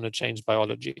you want to change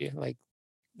biology? Like,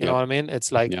 you know what I mean?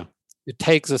 It's like you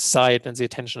take the sight and the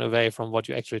attention away from what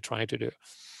you're actually trying to do.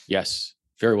 Yes,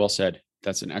 very well said.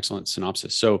 That's an excellent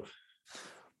synopsis. So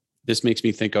this makes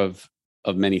me think of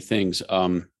many things.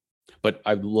 But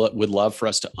I would love for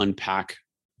us to unpack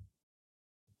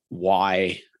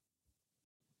why.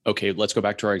 Okay, let's go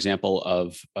back to our example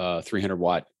of 300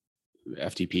 watt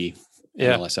FTP,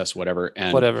 LSS, whatever.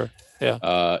 And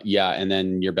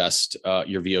then your best,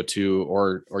 your VO2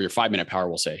 or your 5 minute power,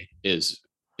 we'll say, is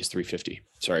 350.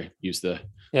 Sorry, use the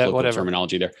local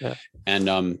terminology there. Yeah.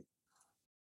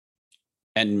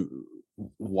 And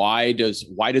why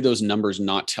do those numbers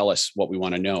not tell us what we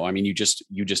want to know? I mean, you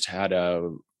just had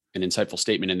an insightful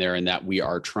statement in there, in that we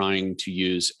are trying to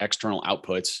use external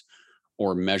outputs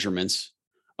or measurements,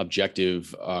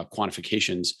 objective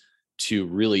quantifications, to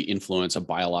really influence a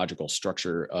biological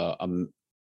structure. An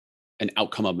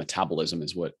outcome of metabolism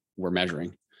is what we're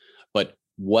measuring. But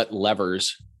what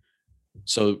levers?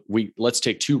 So let's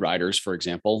take 2 riders, for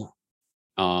example,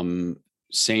 same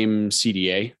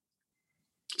CDA,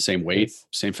 same weight,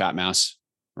 same fat mass,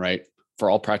 right? For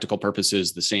all practical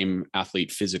purposes, the same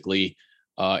athlete physically.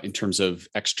 In terms of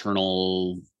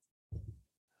external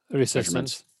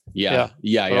resistance,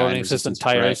 resistance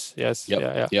tires,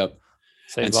 right. Yep.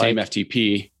 Same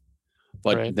FTP,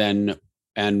 but then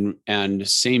and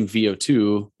same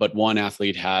VO2, but one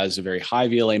athlete has a very high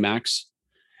VLA max,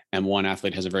 and one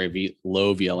athlete has a very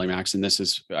low VLA max. And this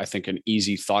is, I think, an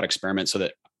easy thought experiment so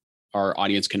that our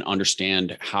audience can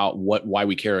understand why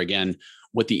we care. Again,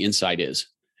 what the insight is.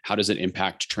 How does it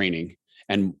impact training?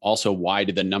 And also, why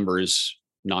did the numbers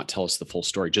not tell us the full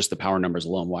story? Just the power numbers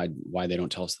alone, why they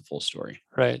don't tell us the full story?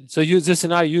 Right. So the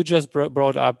scenario you just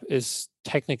brought up is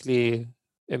technically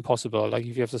impossible. Like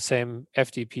if you have the same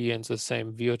FTP and the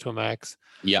same VO2 max,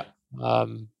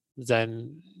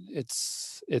 then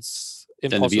it's impossible.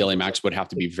 Then the VLA max would have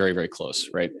to be very, very close,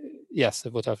 right? Yes,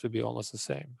 it would have to be almost the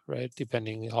same, right?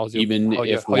 Depending how your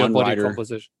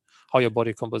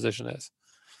body composition is.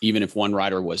 Even if one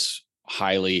rider was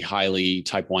highly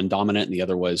type 1 dominant and the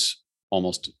other was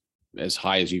almost as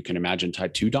high as you can imagine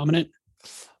type 2 dominant?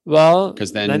 Well,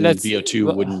 because then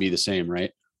VO2 wouldn't be the same,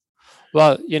 right?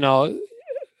 Well,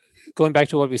 going back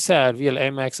to what we said,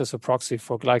 VLA max is a proxy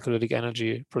for glycolytic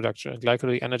energy production.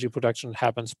 Glycolytic energy production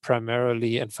happens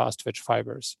primarily in fast twitch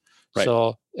fibers. Right.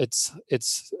 So it's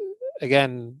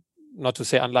again, not to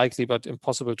say unlikely, but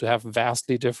impossible to have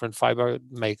vastly different fiber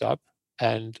makeup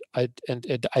and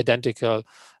identical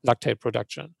lactate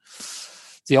production.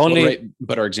 The only right,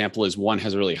 but our example is one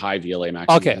has a really high VLA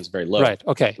max, and one has very low. Right.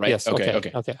 Okay. Right? Yes.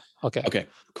 Okay. Okay.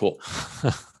 Cool.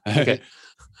 Okay.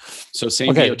 So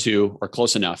same VO2 or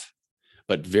close enough,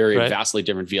 but very vastly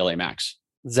different VLA max.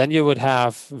 Then you would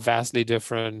have vastly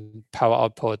different power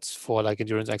outputs for like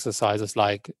endurance exercises,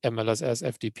 like MLSS,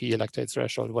 FDP, lactate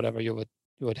threshold, whatever you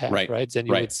would have. Right. Then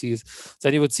you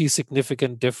would see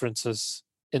significant differences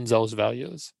in those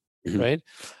values. Mm-hmm. Right.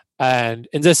 And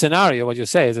in this scenario, what you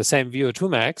say is the same VO2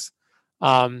 max.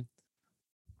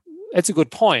 It's a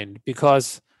good point,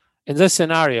 because in this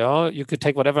scenario, you could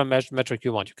take whatever metric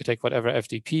you want. You could take whatever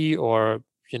FDP or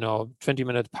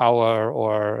 20-minute power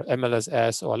or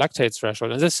MLSS or lactate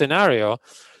threshold. In this scenario,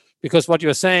 because what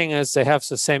you're saying is they have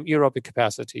the same aerobic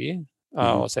capacity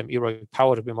or same aerobic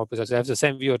power, to be more precise. They have the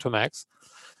same VO2 max,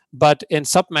 but in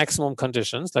sub-maximum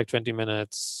conditions, like 20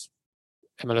 minutes,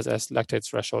 MLSS, lactate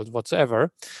threshold,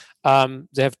 whatsoever,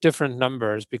 they have different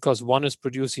numbers, because one is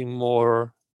producing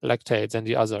more lactate than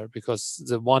the other, because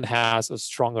the one has a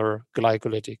stronger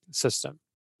glycolytic system,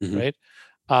 right?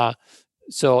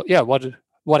 So yeah,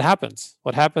 what happens?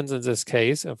 What happens in this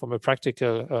case, from a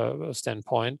practical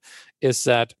standpoint, is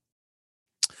that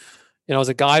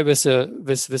the guy with a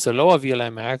lower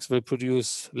VLA max will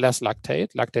produce less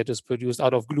lactate. Lactate is produced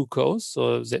out of glucose,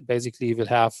 so basically he will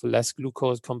have less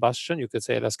glucose combustion. You could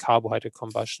say less carbohydrate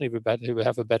combustion. He will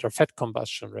have a better fat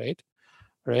combustion rate,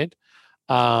 right?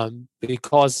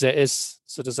 Because there is,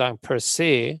 so to say, per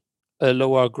se, a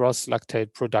lower gross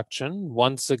lactate production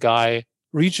once the guy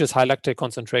reaches high lactate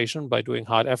concentration by doing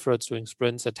hard efforts, doing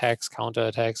sprints, attacks,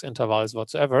 counterattacks, intervals,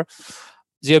 whatsoever.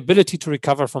 The ability to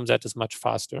recover from that is much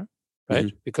faster,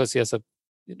 right? Because he has a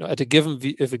given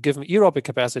aerobic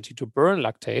capacity to burn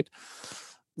lactate,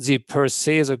 the per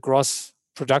se the gross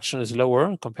production is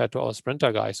lower compared to our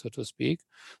sprinter guy, so to speak.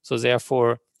 So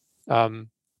therefore,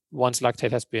 once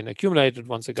lactate has been accumulated,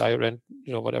 once a guy ran,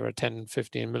 10,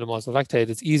 15 millimoles of lactate,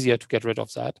 it's easier to get rid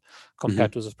of that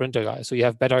compared to the sprinter guy. So you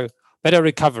have better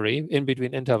recovery in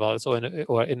between intervals or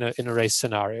in a race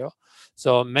scenario.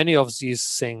 So many of these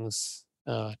things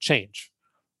change,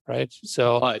 right?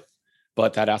 So,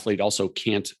 but that athlete also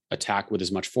can't attack with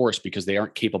as much force because they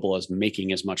aren't capable of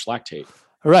making as much lactate.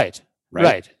 Right.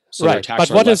 So their attacks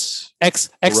but what are is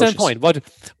excellent point?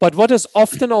 But what is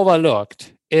often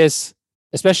overlooked is,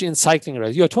 especially in cycling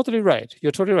race, you're totally right.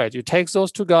 You take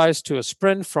those two guys to a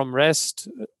sprint from rest,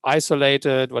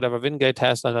 isolated, whatever Wingate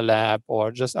has on a lab,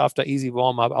 or just after easy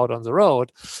warm-up out on the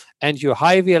road, and your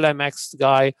high VLA max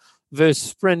guy will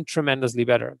sprint tremendously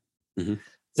better.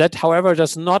 That, however,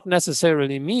 does not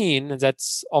necessarily mean, and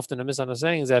that's often a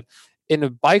misunderstanding, that in a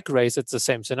bike race, it's the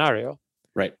same scenario.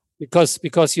 Right.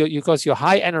 Because your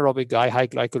high anaerobic guy, high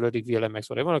glycolytic VLA max,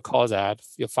 whatever you want to call that,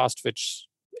 your fast twitch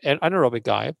anaerobic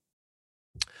guy,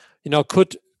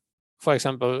 could, for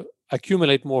example,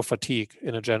 accumulate more fatigue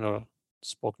in a general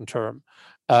spoken term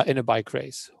in a bike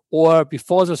race, or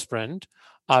before the sprint,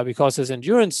 because his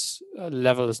endurance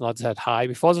level is not that high.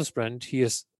 Before the sprint, he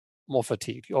is more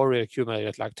fatigued. He already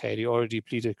accumulated lactate. He already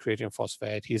depleted creatine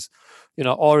phosphate. He's,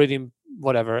 already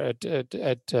whatever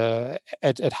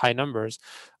at high numbers,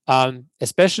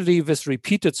 especially with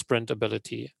repeated sprint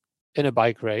ability. In a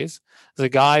bike race, the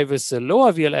guy with the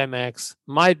lower VLA max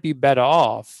might be better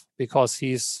off because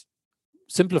he's,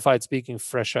 simplified speaking,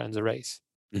 fresher in the race.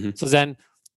 So then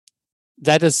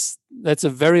that's a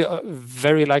very,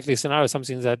 very likely scenario,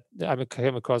 something that I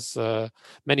came across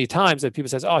many times, that people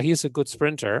say, oh, he's a good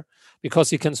sprinter because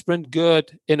he can sprint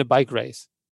good in a bike race,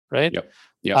 right? Yep.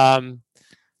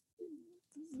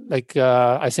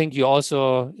 I think you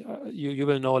also you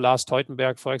will know Lars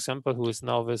Teutenberg, for example, who is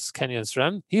now with Canyon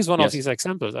SRAM. He's one of these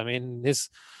examples. I mean, his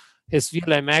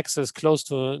VLA max is close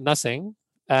to nothing,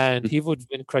 and he would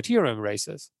win criterium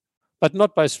races, but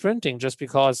not by sprinting, just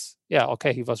because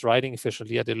he was riding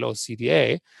efficiently at a low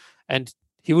CDA, and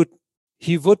he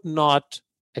would not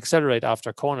accelerate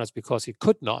after corners because he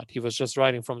could not. He was just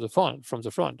riding from the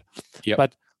front.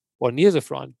 Yep. Or near the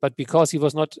front, but because he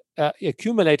was not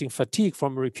accumulating fatigue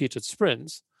from repeated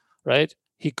sprints, right?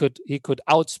 He could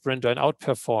out-sprint and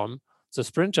outperform the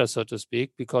sprinter, so to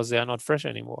speak, because they are not fresh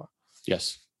anymore.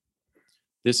 Yes.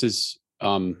 This is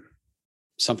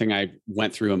something I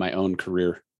went through in my own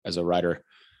career as a rider.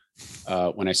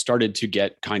 When I started to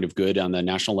get kind of good on the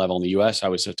national level in the US, I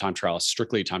was a time trialist,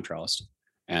 strictly a time trialist.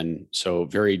 And so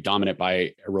very dominant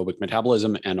by aerobic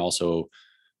metabolism, and also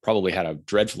probably had a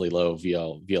dreadfully low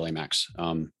VLA max.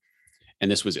 And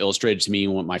this was illustrated to me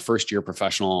when my first year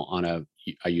professional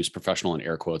I use professional in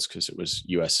air quotes because it was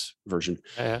US version.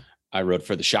 Yeah. I rode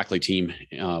for the Shackley team,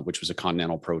 which was a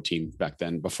Continental Pro team back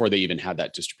then, before they even had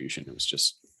that distribution. It was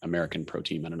just American Pro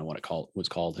team. I don't know what it was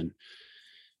called.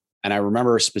 And I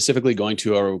remember specifically going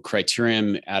to a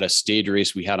criterium at a stage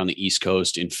race we had on the East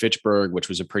Coast in Fitchburg, which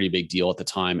was a pretty big deal at the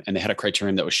time. And they had a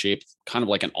criterium that was shaped kind of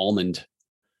like an almond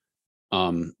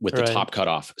with the top cut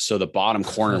off. So the bottom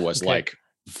corner was like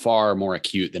far more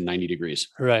acute than 90 degrees.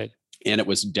 Right. And it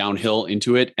was downhill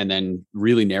into it and then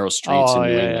really narrow streets in New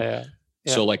England.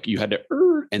 Yeah. So like you had to,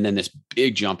 and then this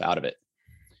big jump out of it.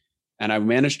 And I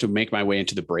managed to make my way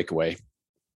into the breakaway.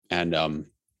 And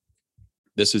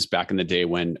this is back in the day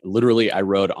when literally I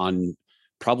rode on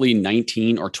probably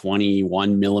 19 or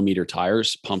 21 millimeter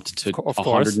tires pumped to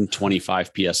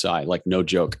 125 PSI, like no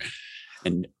joke.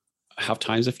 And how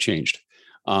times have changed.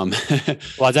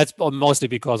 Well, that's mostly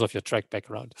because of your track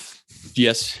background.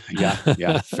 Yes.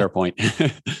 Yeah. Fair point.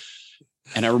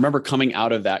 And I remember coming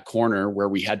out of that corner where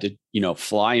we had to,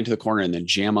 fly into the corner and then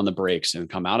jam on the brakes and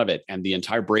come out of it. And the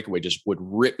entire breakaway just would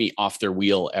rip me off their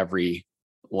wheel every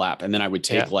lap. And then I would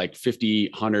take like 50,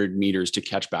 100 meters to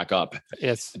catch back up.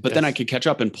 Yes. But then I could catch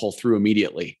up and pull through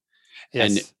immediately.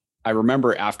 Yes. And I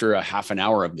remember after a half an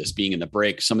hour of this being in the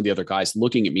break, some of the other guys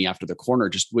looking at me after the corner,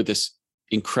 just with this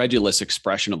incredulous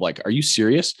expression of like, are you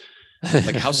serious?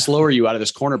 Like, how slow are you out of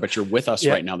this corner? But you're with us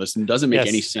right now. This doesn't make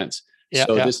any sense.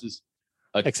 This is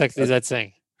exactly that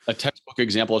thing. A textbook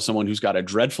example of someone who's got a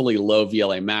dreadfully low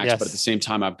VLA max, but at the same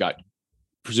time, I've got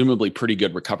presumably pretty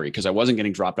good recovery because I wasn't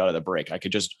getting dropped out of the break. I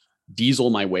could just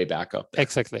diesel my way back up there.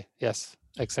 Exactly. Yes.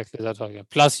 Exactly. That's all.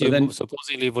 Plus, you then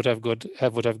supposedly would have good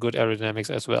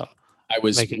aerodynamics as well. I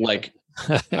was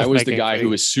I was the guy who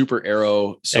was super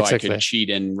aero, so I could cheat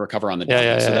and recover on the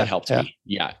downhill. So that helped me.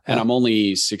 Yeah. And I'm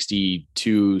only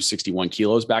 62, 61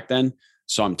 kilos back then.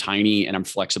 So I'm tiny and I'm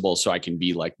flexible. So I can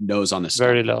be like nose on the stump.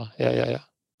 Very low. Yeah.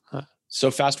 So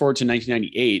fast forward to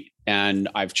 1998 and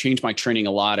I've changed my training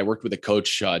a lot. I worked with a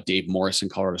coach, Dave Morris in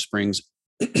Colorado Springs.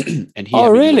 And he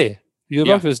really? You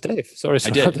worked with Dave? Sorry. I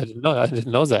did. I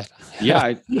didn't know that. Yeah.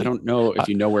 I don't know if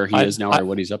you know where he is now or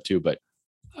what he's up to, but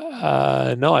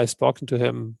no, I've spoken to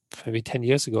him maybe 10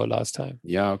 years ago last time.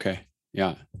 Yeah. Okay.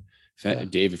 Yeah.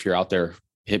 Dave, if you're out there,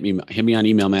 hit me on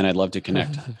email, man. I'd love to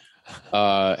connect.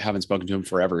 Haven't spoken to him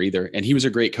forever either. And he was a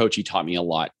great coach. He taught me a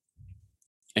lot.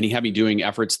 And he had me doing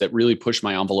efforts that really pushed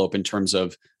my envelope in terms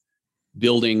of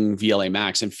building VLA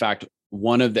max. In fact,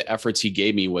 one of the efforts he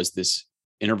gave me was this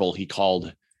interval. He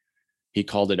called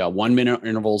it 1 minute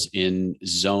intervals in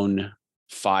zone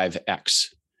 5X.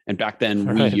 And back then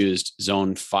we used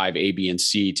zone 5, A, B, and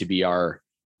C to be our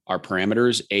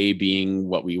parameters. A being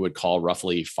what we would call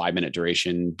roughly 5 minute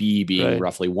duration, B being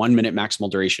roughly 1 minute maximal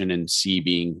duration, and C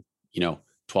being,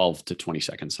 12 to 20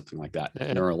 seconds, something like that,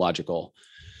 neurological.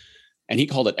 And he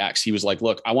called it X. He was like,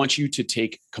 look, I want you to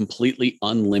take completely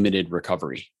unlimited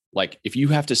recovery. Like if you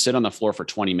have to sit on the floor for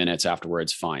 20 minutes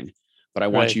afterwards, fine. But I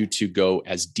want you to go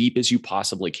as deep as you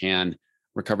possibly can.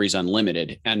 Recovery is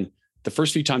unlimited. And the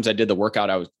first few times I did the workout,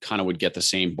 I would get the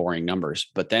same boring numbers.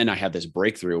 But then I had this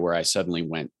breakthrough where I suddenly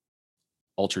went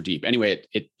ultra deep. Anyway,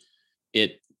 it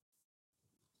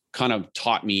kind of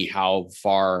taught me how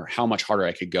much harder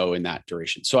I could go in that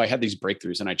duration. So I had these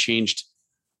breakthroughs and I trained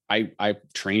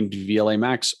VLA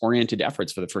max oriented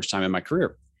efforts for the first time in my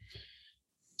career.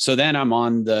 So then I'm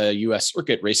on the US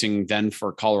circuit racing then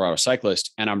for Colorado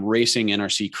Cyclist, and I'm racing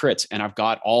NRC crits, and I've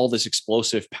got all this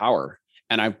explosive power.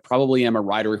 And I probably am a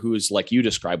rider who's like you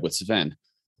described with Sven.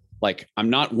 Like I'm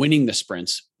not winning the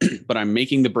sprints, but I'm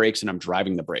making the breaks and I'm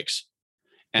driving the breaks.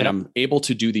 And I'm able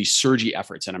to do these surgy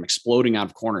efforts and I'm exploding out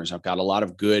of corners. I've got a lot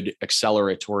of good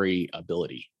acceleratory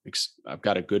ability. I've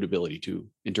got a good ability to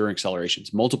endure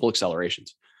accelerations, multiple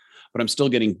accelerations, but I'm still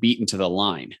getting beaten to the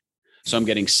line. So I'm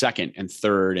getting second and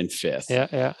third and fifth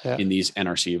in these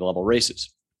NRC level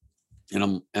races.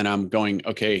 And I'm going,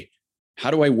 okay, how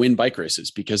do I win bike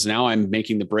races? Because now I'm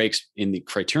making the breaks in the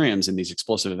criteriums in these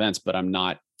explosive events, but I'm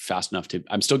not fast enough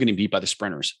I'm still getting beat by the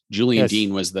sprinters. Julian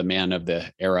Dean was the man of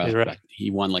the era. Right.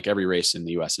 He won like every race in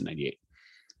the US in 98.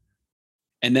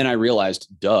 And then I realized,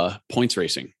 points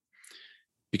racing.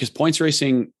 Because points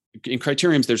racing in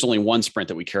criteriums, there's only one sprint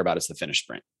that we care about. It's the finish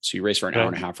sprint. So you race for an hour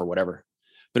and a half or whatever.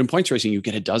 But in points racing, you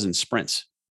get a dozen sprints.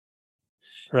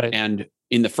 Right. And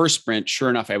in the first sprint, sure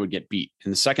enough, I would get beat.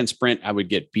 In the second sprint, I would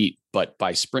get beat. But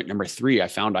by sprint number 3, I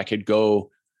found I could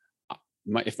go,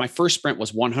 if my first sprint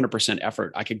was 100%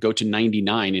 effort, I could go to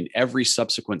 99 in every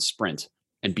subsequent sprint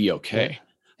and be okay.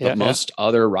 But most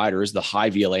other riders, the high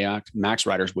VLA max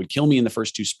riders, would kill me in the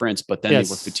first 2 sprints, but then they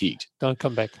were fatigued. Don't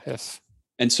come back. Yes.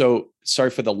 And so, sorry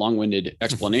for the long-winded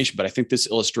explanation, but I think this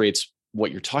illustrates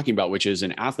what you're talking about, which is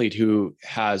an athlete who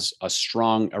has a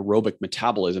strong aerobic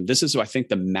metabolism. This is, I think,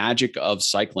 the magic of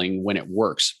cycling when it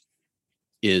works,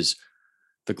 is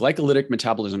the glycolytic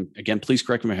metabolism. Again, please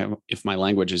correct me if my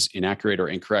language is inaccurate or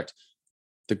incorrect.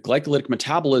 The glycolytic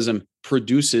metabolism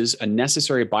produces a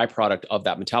necessary byproduct of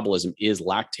that metabolism is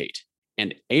lactate.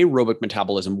 And aerobic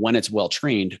metabolism, when it's well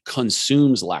trained,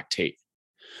 consumes lactate.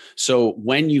 So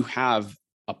when you have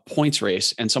a points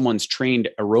race and someone's trained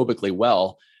aerobically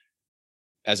well,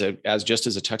 as just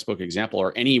as a textbook example,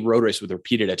 or any road race with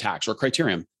repeated attacks or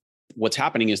criterium, what's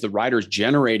happening is the rider's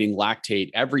generating lactate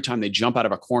every time they jump out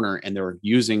of a corner, and they're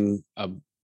using a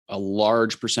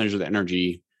large percentage of the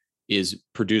energy is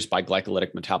produced by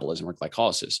glycolytic metabolism or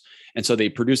glycolysis. And so they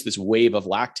produce this wave of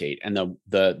lactate, and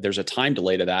there's a time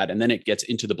delay to that. And then it gets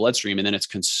into the bloodstream, and then it's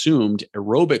consumed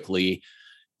aerobically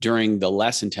during the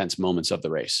less intense moments of the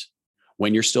race,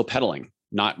 when you're still pedaling,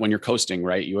 not when you're coasting,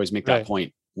 right? You always make that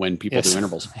point when people do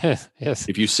intervals. Yes.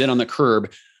 If you sit on the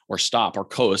curb or stop or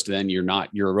coast, then your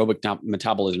aerobic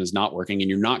metabolism is not working and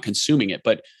you're not consuming it.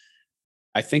 But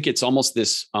I think it's almost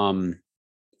this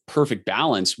perfect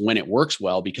balance when it works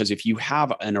well, because if you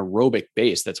have an aerobic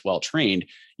base that's well trained,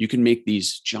 you can make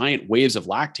these giant waves of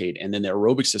lactate, and then the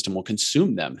aerobic system will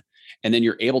consume them. And then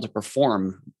you're able to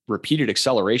perform repeated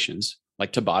accelerations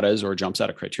like Tabatas or jumps out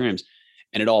of criteriums,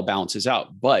 and it all balances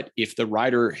out. But if the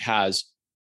rider has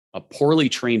a poorly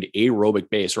trained aerobic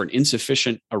base or an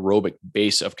insufficient aerobic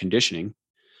base of conditioning,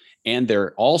 and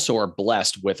they're also are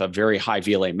blessed with a very high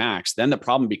VLA max, then the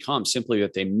problem becomes simply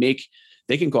that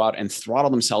they can go out and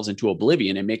throttle themselves into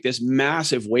oblivion and make this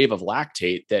massive wave of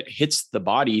lactate that hits the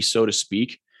body, so to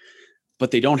speak,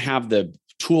 but they don't have the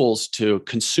tools to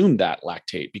consume that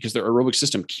lactate because their aerobic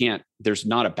system there's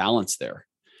not a balance there.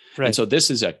 Right. And so this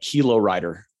is a kilo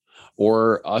rider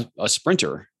or a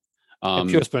sprinter. A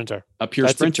pure sprinter.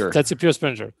 That's a pure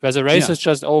sprinter. Where the race is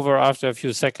just over after a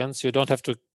few seconds, you don't have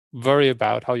to worry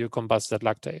about how you combust that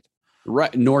lactate.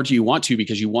 Right. Nor do you want to,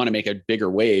 because you want to make a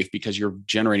bigger wave because you're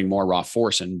generating more raw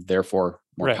force and therefore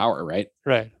more power, right?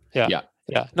 Right. Yeah.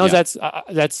 No, that's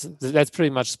pretty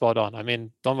much spot on. I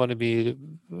mean, don't want to be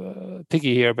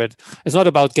picky here, but it's not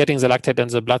about getting the lactate in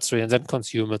the bloodstream and then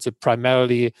consume it. So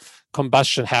primarily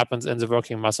combustion happens in the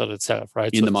working muscle itself,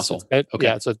 right? In the muscle. Okay.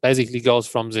 Yeah. So it basically goes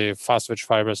from the fast twitch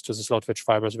fibers to the slow twitch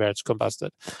fibers where it's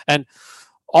combusted. And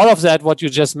all of that, what you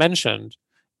just mentioned,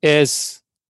 is,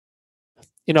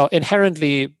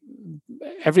 inherently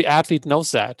every athlete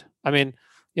knows that. I mean,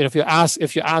 if you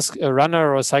ask a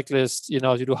runner or a cyclist, you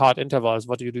do hard intervals,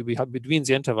 what do you do between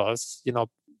the intervals?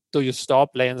 Do you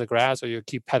stop, lay in the grass, or you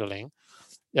keep pedaling?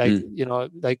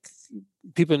 Like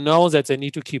people know that they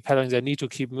need to keep pedaling, they need to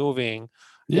keep moving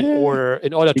in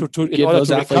order to give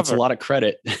those athletes recover. A lot of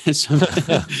credit.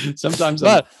 Sometimes,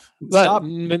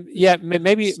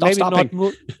 maybe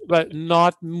stopping.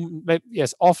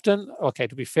 Often. Okay,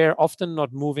 to be fair, often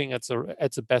not moving at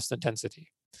the best intensity.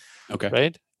 Okay.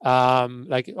 Right.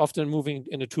 Like often moving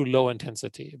in a too low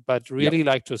intensity, but really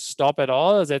like to stop at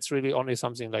all, that's really only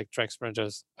something like track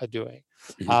sprinters are doing.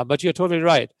 Mm-hmm. But you're totally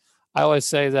right. I always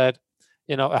say that,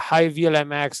 a high VLA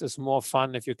max is more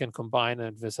fun if you can combine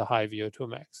it with a high VO2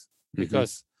 max,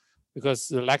 because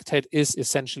the lactate is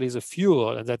essentially the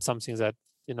fuel, and that's something that,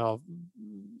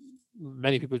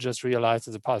 many people just realized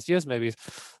in the past years. Maybe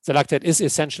the lactate is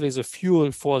essentially the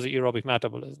fuel for the aerobic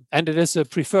metabolism, and it is a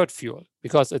preferred fuel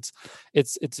because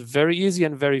it's very easy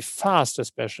and very fast,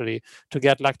 especially to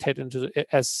get lactate into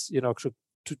it's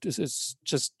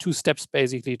just 2 steps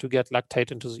basically to get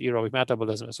lactate into the aerobic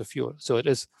metabolism as a fuel. So it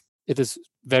is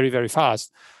very, very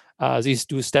fast. These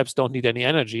 2 steps don't need any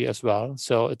energy as well.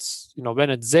 So it's,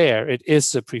 when it's there, it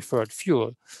is the preferred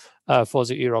fuel for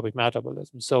the aerobic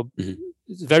metabolism. So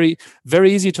it's very,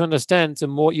 very easy to understand. The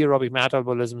more aerobic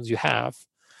metabolisms you have,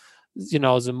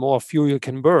 the more fuel you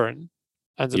can burn,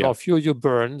 and the more fuel you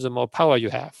burn, the more power you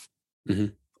have.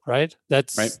 Right?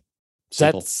 That's right.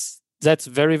 That's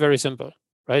very, very simple.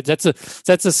 Right? That's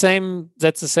the same.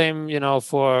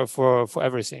 For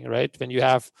everything. Right? When you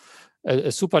have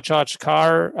a supercharged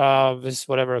car with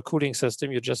whatever a cooling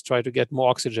system, you just try to get more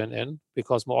oxygen in,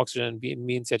 because more oxygen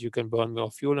means that you can burn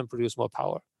more fuel and produce more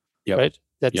power. Right?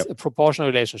 That's a proportional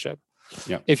relationship.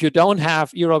 If you don't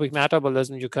have aerobic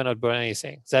metabolism, you cannot burn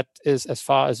anything. That is, as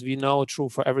far as we know, true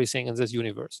for everything in this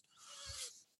universe.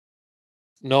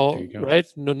 No, right?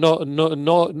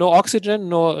 No oxygen,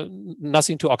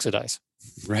 nothing to oxidize.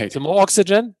 Right. So more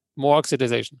oxygen, more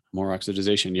oxidization. More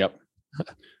oxidization. Yep.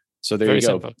 So there you go.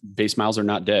 Simple. Base miles are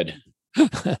not dead.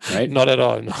 right? Not at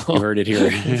all. No. You heard it here.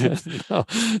 No,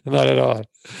 not at all.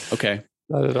 Okay.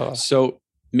 Not at all. So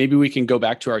maybe we can go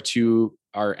back to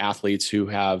our athletes who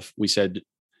have, we said,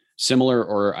 similar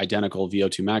or identical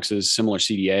VO2 maxes, similar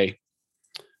CDA,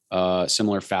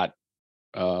 similar fat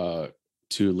to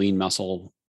lean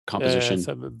muscle composition,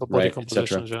 body right,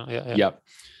 composition. etc. Yep.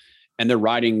 And they're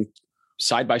riding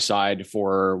side by side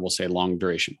for, we'll say, long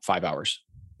duration, 5 hours,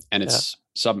 and it's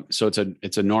so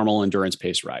it's a normal endurance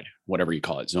pace ride, whatever you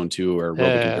call it, zone 2 or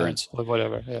aerobic endurance, or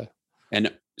whatever. Yeah.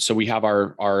 And so we have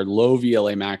our low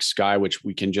VLA max guy, which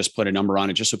we can just put a number on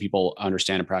it, just so people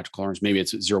understand in practical terms. Maybe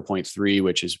it's 0.3,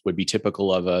 which would be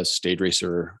typical of a stage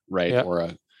racer, right?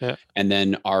 Yeah. And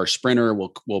then our sprinter,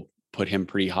 we'll put him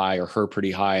pretty high or her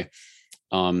pretty high,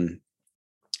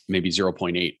 maybe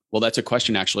 0.8. Well, that's a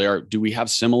question actually. Do we have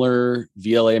similar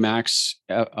VLA max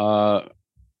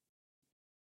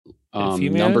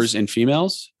numbers in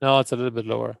females? No, it's a little bit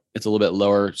lower. It's a little bit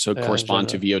lower. So correspond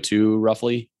to VO2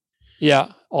 roughly?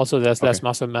 Yeah. Also, there's less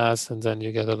muscle mass, and then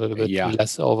you get a little bit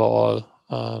less overall.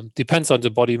 Depends on the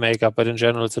body makeup, but in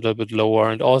general, it's a little bit lower.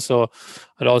 And also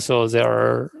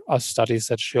there are studies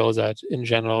that show that in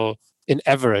general, in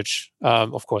average,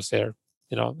 of course, there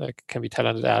can be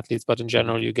talented athletes, but in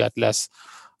general, you get less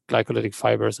glycolytic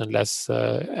fibers and less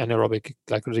anaerobic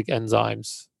glycolytic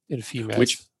enzymes in females.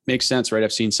 Which makes sense, right?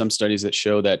 I've seen some studies that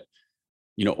show that,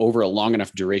 over a long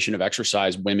enough duration of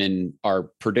exercise, women are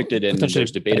predicted, and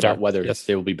there's debate about whether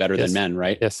they will be better than men,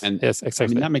 right? Yes, exactly. I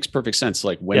mean, that makes perfect sense.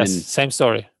 Like women, same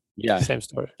story. Yeah, same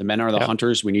story. The men are the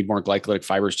hunters. We need more glycolytic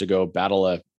fibers to go battle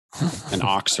an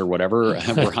ox or whatever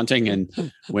we're hunting,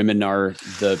 and women are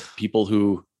the people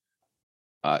who,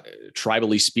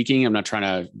 tribally speaking, I'm not trying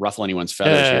to ruffle anyone's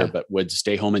feathers here, but would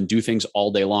stay home and do things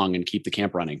all day long and keep the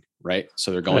camp running, right?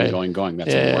 So they're going.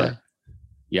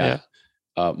 That's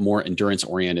more endurance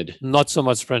oriented. Not so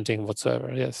much sprinting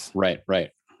whatsoever. Yes. Right.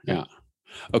 Yeah.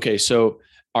 Okay. So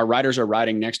our riders are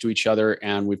riding next to each other,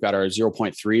 and we've got our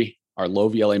 0.3, our low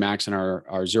VLA max, and our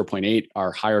 0.8,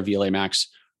 our higher VLA max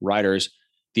riders.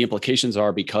 The implications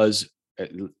are, because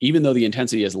even though the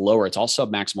intensity is lower, it's all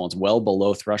submaximal. It's well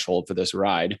below threshold for this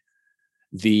ride.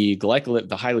 The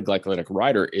highly glycolytic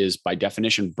rider is by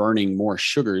definition burning more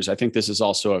sugars. I think this is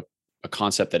also a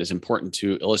concept that is important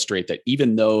to illustrate that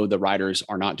even though the riders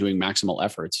are not doing maximal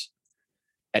efforts,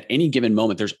 at any given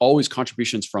moment, there's always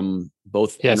contributions from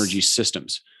both energy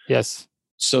systems. Yes.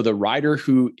 So the rider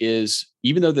who is,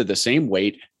 even though they're the same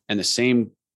weight and the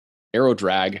same aero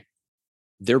drag,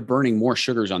 they're burning more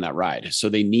sugars on that ride. So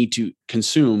they need to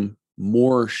consume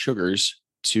more sugars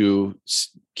to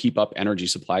keep up energy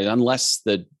supplies, unless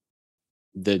the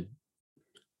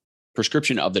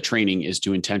prescription of the training is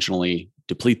to intentionally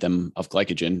deplete them of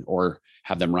glycogen or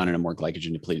have them run in a more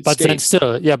glycogen depleted state. Then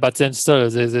still,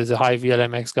 the high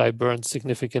VLMX guy burns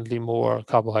significantly more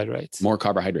carbohydrates. More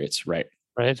carbohydrates, right?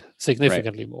 Right,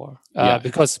 significantly more.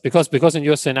 Because in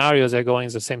your scenario they're going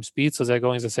the same speed, so they're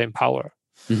going the same power.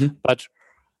 Mm-hmm. But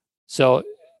so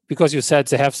because you said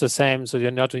they have the same, so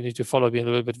you're not, you need to follow me a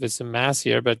little bit with the mass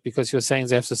here. But because you're saying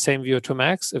they have the same VO2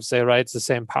 max, if they ride the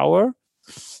same power,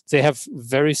 they have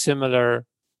very similar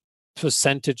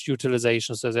percentage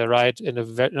utilization. So they ride in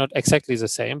not exactly the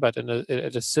same, but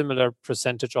at a similar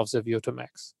percentage of the VO2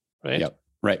 max, right? Yep.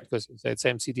 Right. Because you say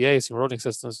same CDA, same rolling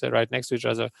systems, they ride next to each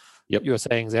other. Yep. You're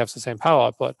saying they have the same power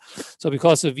output. So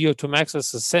because the VO2 max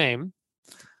is the same,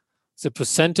 the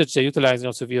percentage they're utilizing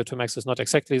of the VO2 max is not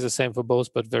exactly the same for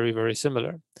both, but very, very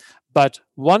similar. But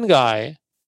one guy,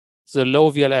 the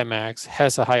low VLA max,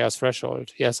 has a higher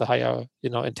threshold. He has a higher,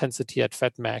 intensity at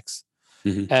fat max.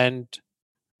 Mm-hmm. And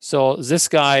so this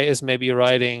guy is maybe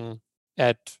riding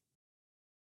at,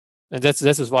 and this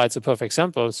is why it's a perfect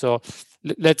sample. So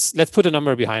let's put a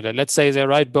number behind it. Let's say they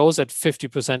ride both at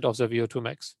 50% of the VO2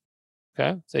 max.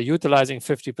 Okay, they're utilizing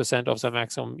 50% of the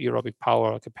maximum aerobic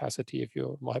power capacity, if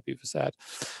you're more happy with that.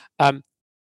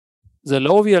 The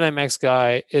low VLMX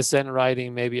guy is then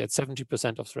riding maybe at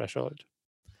 70% of threshold.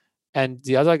 And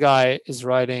the other guy is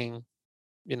riding,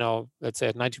 let's say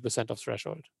at 90% of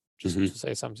threshold, just to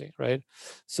say something, right?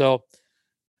 So,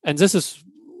 and this is,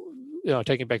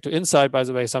 taking back to Insight, by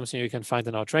the way, something you can find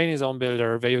in our training zone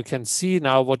builder, where you can see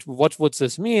now what would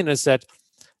this mean is that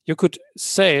you could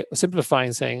say,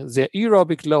 simplifying, saying the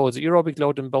aerobic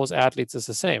load in both athletes is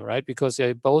the same, right? Because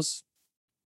they're both,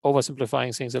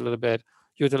 oversimplifying things a little bit,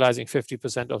 utilizing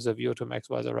 50% of the VO2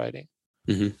 max while they're riding.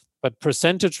 Mm-hmm. But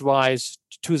percentage-wise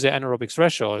to the anaerobic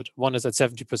threshold, one is at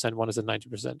 70%, one is at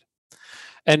 90%.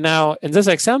 And now in this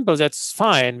example, that's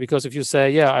fine, because if you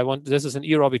say, this is an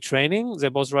aerobic training,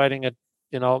 they're both riding at,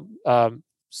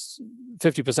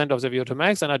 50% of the VO2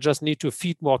 max, and I just need to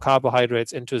feed more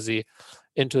carbohydrates into the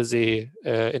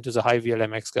high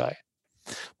VLMX guy.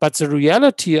 But the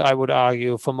reality, I would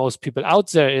argue, for most people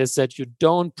out there is that you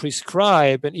don't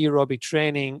prescribe an aerobic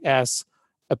training as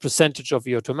a percentage of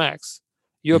VO2 max.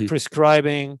 You're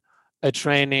prescribing a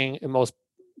training in most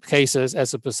cases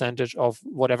as a percentage of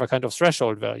whatever kind of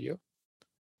threshold value.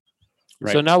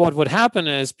 Right. So now what would happen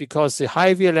is, because the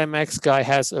high VLMX guy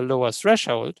has a lower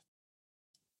threshold,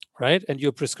 right? And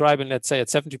you're prescribing, let's say, at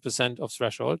 70% of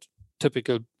threshold,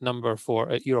 typical number for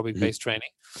aerobic-based training.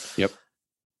 Yep.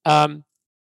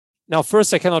 Now,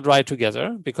 first, they cannot ride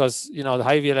together because, the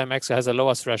high VLMX has a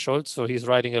lower threshold, so he's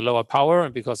riding a lower power,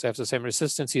 and because they have the same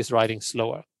resistance, he's riding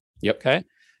slower. Yep. Okay.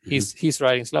 He's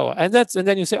riding slower, and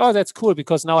then you say, oh, that's cool,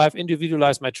 because now I've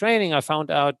individualized my training. I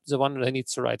found out the one that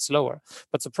needs to ride slower.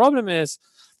 But the problem is,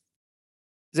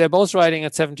 they're both riding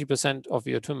at 70% of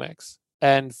VO2 max,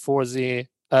 and for the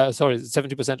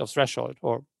 70% of threshold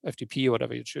or FTP or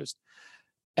whatever you choose,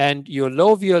 and your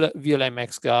low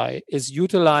VLMX guy is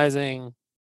utilizing,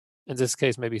 in this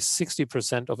case, maybe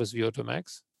 60% of his VO2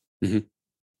 max.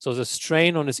 So the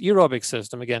strain on his aerobic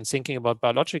system, again, thinking about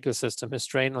biological system, his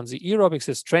strain on the aerobic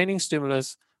system, training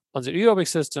stimulus on the aerobic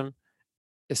system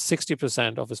is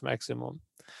 60% of his maximum.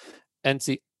 And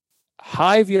the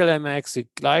high VLMX, the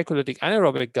glycolytic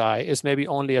anaerobic guy, is maybe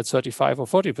only at 35 or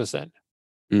 40%.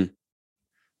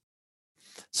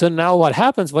 So now what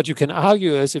happens, what you can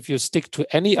argue is, if you stick to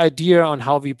any idea on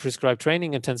how we prescribe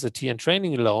training intensity and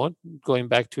training load, going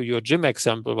back to your gym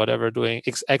example, whatever, doing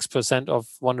X% of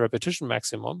one repetition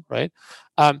maximum, right?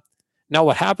 Now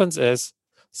what happens is,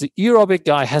 the aerobic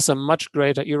guy has a much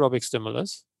greater aerobic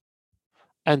stimulus,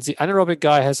 and the anaerobic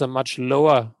guy has a much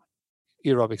lower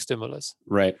aerobic stimulus.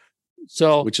 Right.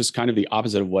 So, which is kind of the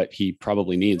opposite of what he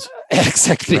probably needs.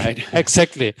 Exactly. Right.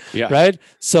 Exactly. Yeah. Right.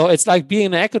 So it's like being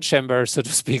in an echo chamber, so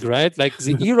to speak, right? Like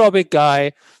the aerobic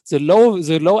guy, the low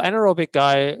anaerobic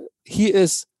guy, he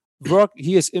is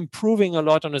improving a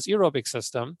lot on his aerobic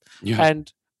system. Yeah.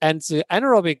 And the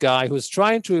anaerobic guy who's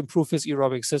trying to improve his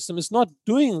aerobic system is not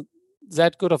doing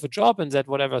that good of a job in that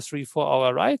 3-4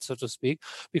 hour ride, so to speak,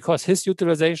 because his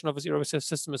utilization of his aerobic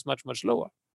system is much, much lower.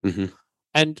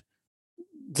 And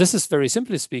this is, very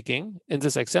simply speaking, in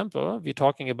this example, we're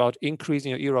talking about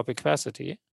increasing your aerobic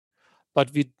capacity.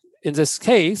 But in this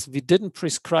case, we didn't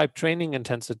prescribe training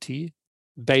intensity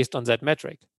based on that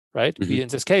metric, right? In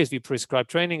this case, we prescribe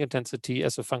training intensity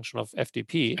as a function of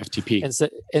FTP.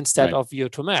 Instead of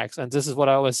VO2 max. And this is what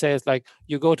I always say, is like,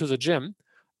 you go to the gym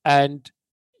and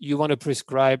you want to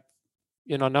prescribe,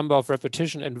 number of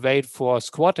repetition and weight for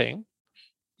squatting.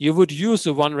 You would use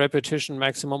the 1 repetition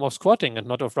maximum of squatting and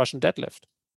not of Russian deadlift.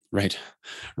 Right.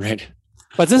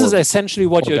 But this is essentially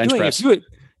what you're doing. Press.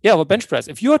 Bench press.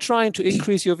 If you are trying to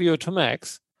increase your VO2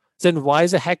 max, then why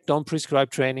the heck don't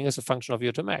prescribe training as a function of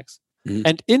VO2 max?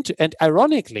 And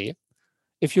ironically,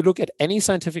 if you look at any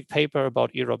scientific paper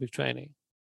about aerobic training,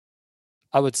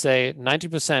 I would say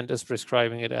 90% is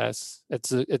prescribing it as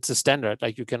it's a standard.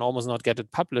 Like, you can almost not get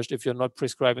it published if you're not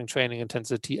prescribing training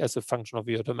intensity as a function of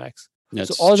VO2 max.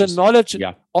 So all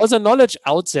the knowledge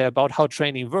out there about how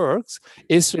training works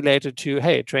is related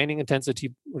to, training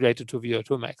intensity related to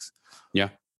VO2 max.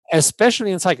 Yeah.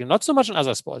 Especially in cycling, not so much in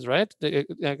other sports, right?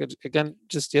 Again,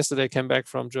 just yesterday I came back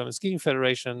from German Skiing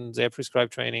Federation. They prescribe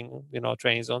training,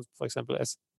 training zones, for example,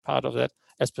 as part of that,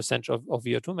 as percentage of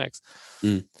VO2 max.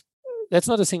 That's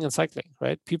not a thing in cycling,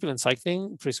 right? People in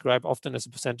cycling prescribe often as a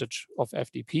percentage of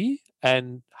FTP,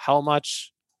 and how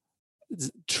much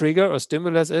trigger or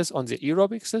stimulus is on the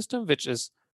aerobic system, which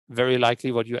is very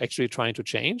likely what you're actually trying to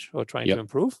change or trying to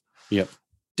improve,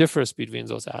 differs between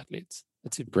those athletes.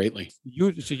 It's greatly.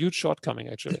 It's a huge shortcoming,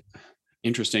 actually.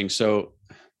 Interesting. So,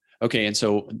 okay. And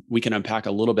so we can unpack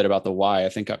a little bit about the why. I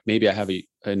think maybe I have an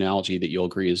analogy that you'll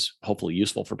agree is hopefully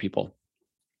useful for people.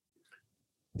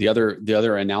 The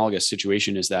other analogous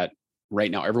situation is that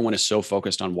right now everyone is so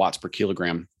focused on watts per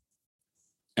kilogram.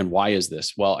 And why is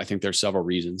this? Well, I think there's several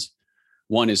reasons.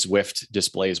 One is Zwift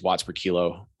displays watts per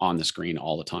kilo on the screen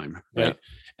all the time, right? Yeah.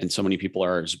 And so many people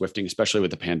are Zwifting, especially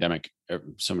with the pandemic.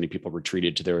 So many people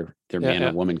retreated to their man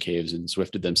or woman caves and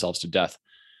Zwifted themselves to death,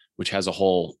 which has a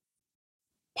whole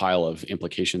pile of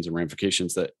implications and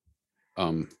ramifications that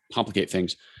complicate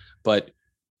things. But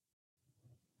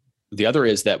the other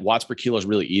is that watts per kilo is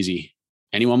really easy.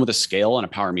 Anyone with a scale and a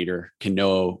power meter can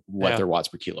know what their watts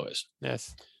per kilo is.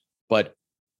 Yes. But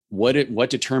what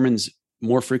determines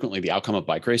more frequently the outcome of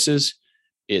bike races?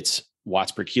 It's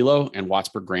watts per kilo and watts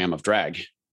per gram of drag.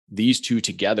 These two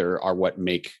together are what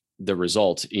make the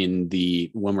result when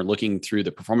we're looking through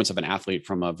the performance of an athlete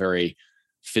from a very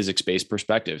physics-based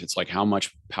perspective. It's like, how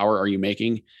much power are you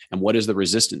making, and what is the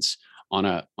resistance in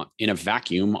a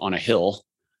vacuum on a hill?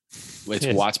 It's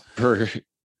watts per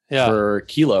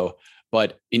kilo.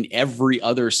 But in every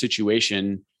other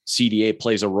situation, CDA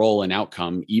plays a role in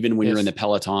outcome, even when you're in the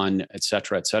peloton, et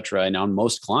cetera, et cetera. And on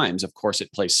most climbs, of course,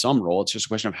 it plays some role. It's just a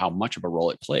question of how much of a role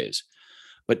it plays.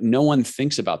 But no one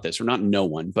thinks about this, or not no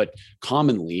one, but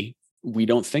commonly we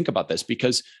don't think about this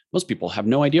because most people have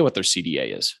no idea what their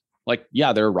CDA is. Like,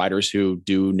 yeah, there are riders who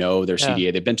do know their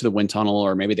CDA. They've been to the wind tunnel,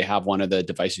 or maybe they have one of the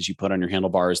devices you put on your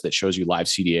handlebars that shows you live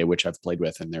CDA, which I've played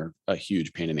with, and they're a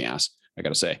huge pain in the ass, I got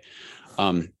to say.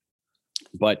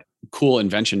 But cool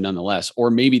invention nonetheless.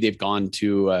 Or maybe they've gone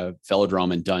to a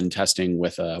velodrome and done testing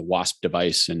with a WASP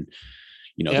device. And,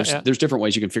 there's different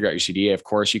ways you can figure out your CDA. Of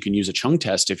course, you can use a chung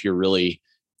test if you're really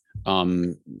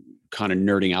kind of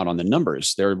nerding out on the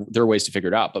numbers. There are ways to figure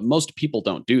it out, but most people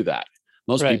don't do that.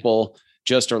 Most people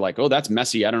just are like, oh, that's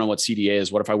messy. I don't know what CDA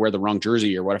is. What if I wear the wrong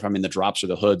jersey, or what if I'm in the drops or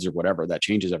the hoods or whatever? That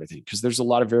changes everything, because there's a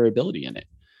lot of variability in it.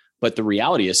 But the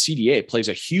reality is CDA plays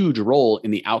a huge role in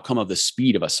the outcome of the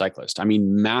speed of a cyclist. I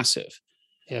mean, massive,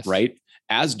 right?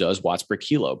 As does watts per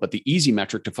kilo. But the easy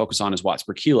metric to focus on is watts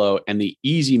per kilo. And the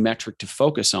easy metric to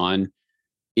focus on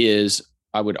is,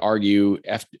 I would argue,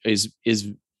 is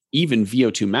even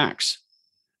VO2 max,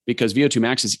 because VO2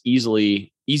 max is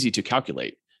easy to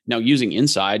calculate. Now, using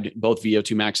Inside, both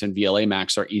VO2 max and VLA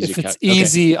max are easy. If it's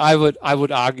easy, I would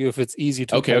argue if it's easy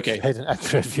to calculate an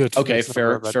accurate VO2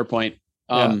 max. Fair point.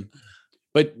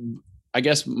 But I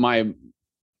guess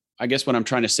what I'm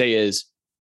trying to say is,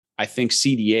 I think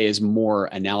CDA is more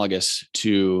analogous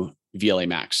to VLA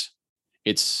max.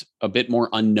 It's a bit more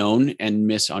unknown and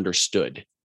misunderstood.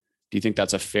 Do you think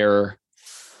that's a fair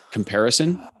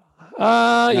comparison?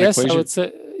 Yes, equation? I would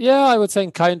say. Yeah, I would say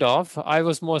kind of. I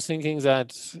was more thinking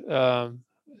that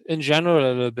in general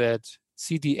a little bit,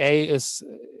 CDA is,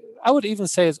 I would even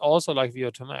say it's also like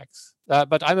VO2 max.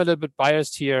 But I'm a little bit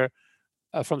biased here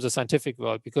from the scientific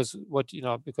world, because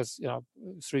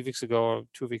 3 weeks ago or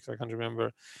 2 weeks, I can't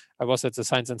remember, I was at the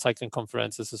Science and Cycling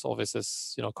conference. This is always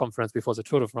this conference before the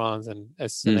Tour de France, and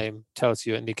as the name tells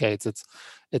you, indicates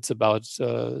it's about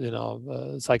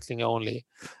cycling only.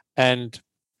 And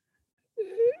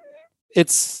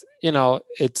it's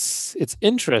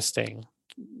interesting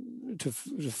to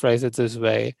phrase it this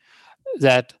way,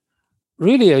 that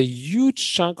really a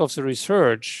huge chunk of the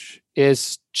research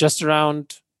is just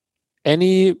around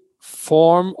any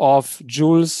form of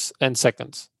joules and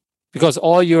seconds, because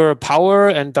all your power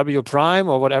and W prime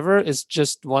or whatever is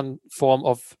just one form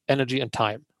of energy and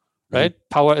time, right?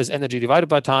 Power is energy divided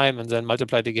by time, and then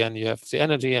multiplied again, you have the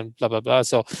energy and blah, blah, blah.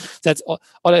 So that's all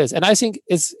it is. And I think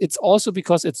it's also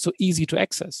because it's so easy to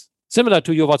access, similar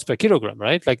to your watts per kilogram,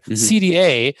 right? Like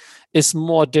CDA is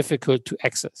more difficult to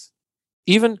access.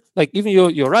 Even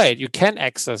you're right, you can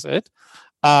access it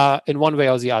in one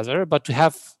way or the other, but to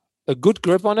have a good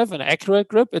grip on it, an accurate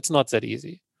grip, it's not that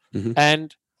easy.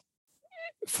 And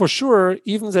for sure,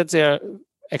 even that there are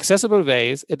accessible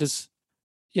ways, it is,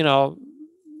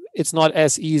 it's not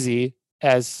as easy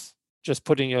as just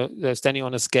putting standing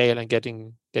on a scale and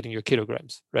getting your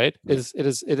kilograms, right? It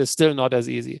is still not as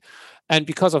easy. And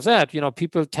because of that,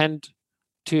 people tend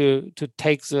to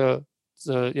take the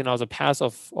path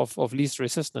of least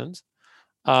resistance,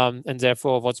 and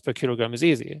therefore watts per kilogram is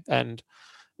easy. And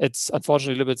it's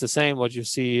unfortunately a little bit the same what you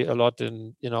see a lot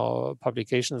in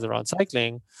publications around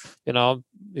cycling.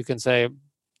 You can say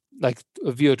like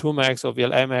a VO2 max or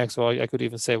VLA max, or I could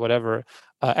even say whatever,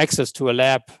 access to a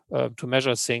lab to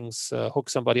measure things, hook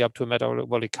somebody up to a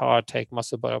metabolic cart, take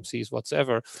muscle biopsies,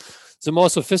 whatsoever. The more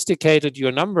sophisticated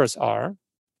your numbers are,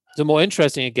 the more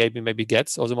interesting a game maybe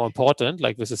gets, or the more important,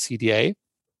 like with a CDA.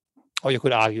 Or you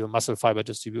could argue muscle fiber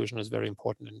distribution is very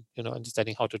important in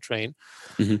understanding how to train.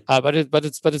 But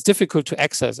it's difficult to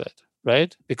access it,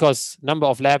 right? Because number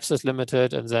of labs is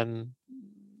limited, and then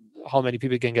how many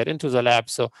people can get into the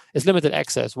lab. So it's limited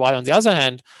access. While on the other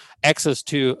hand, access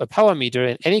to a power meter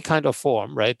in any kind of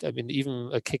form, right? I mean,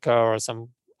 even a kicker or some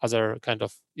other kind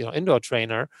of indoor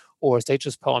trainer or a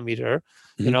stages power meter,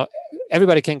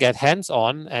 everybody can get hands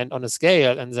on and on a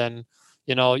scale, and then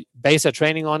base their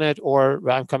training on it, or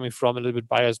where I'm coming from, a little bit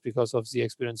biased because of the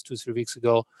experience 2-3 weeks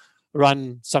ago,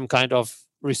 run some kind of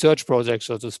research project,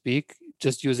 so to speak,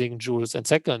 just using joules and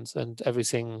seconds and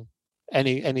everything,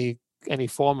 any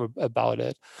form about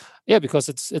it. Yeah, because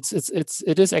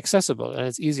it is accessible and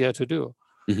it's easier to do.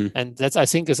 And that's, I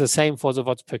think, is the same for the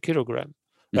watts per kilogram,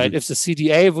 right? If the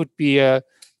CDA would be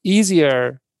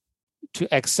easier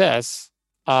to access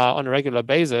on a regular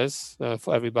basis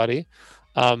for everybody,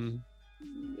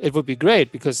 it would be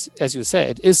great because, as you say,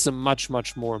 it is a much,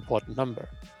 much more important number,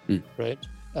 right?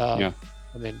 Yeah.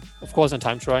 I mean, of course, in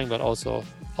time trialing, but also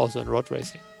in road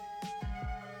racing.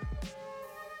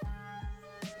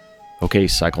 Okay,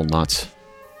 cycle nuts.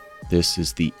 This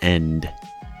is the end,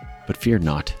 but fear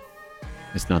not.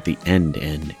 It's not the end.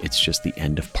 It's just the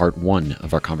end of part 1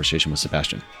 of our conversation with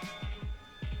Sebastian.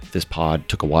 This pod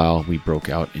took a while. We broke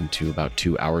out into about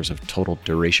 2 hours of total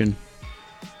duration.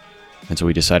 And so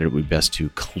we decided it would be best to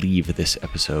cleave this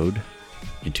episode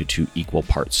into 2 equal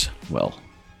parts. Well,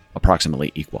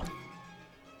 approximately equal.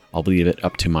 I'll leave it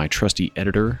up to my trusty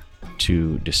editor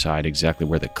to decide exactly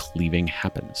where the cleaving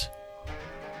happens.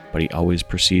 But he always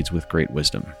proceeds with great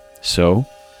wisdom. So,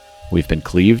 we've been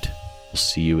cleaved. We'll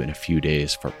see you in a few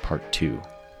days for part 2.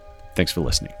 Thanks for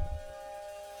listening.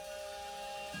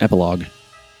 Epilogue.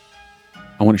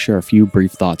 I want to share a few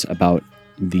brief thoughts about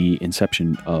the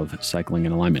inception of cycling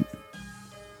and alignment.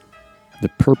 The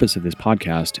purpose of this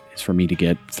podcast is for me to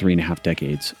get 3.5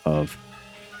 decades of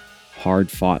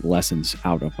hard-fought lessons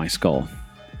out of my skull.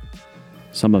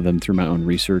 Some of them through my own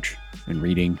research and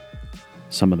reading.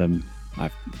 Some of them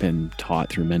I've been taught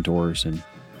through mentors and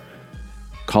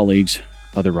colleagues,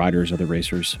 other riders, other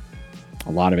racers.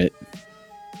 A lot of it,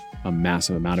 a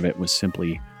massive amount of it, was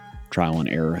simply trial and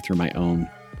error through my own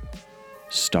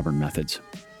stubborn methods.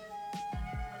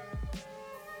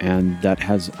 And that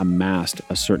has amassed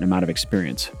a certain amount of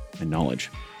experience and knowledge,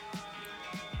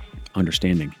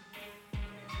 understanding.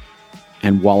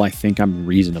 And while I think I'm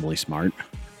reasonably smart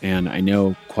and I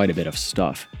know quite a bit of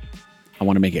stuff, I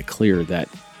want to make it clear that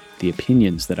the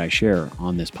opinions that I share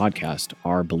on this podcast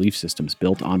are belief systems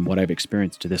built on what I've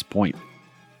experienced to this point.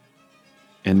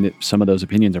 And that some of those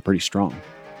opinions are pretty strong,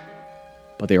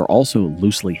 but they are also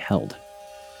loosely held.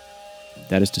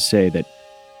 That is to say that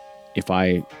if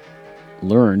I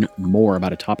learn more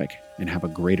about a topic and have a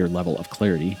greater level of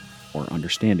clarity or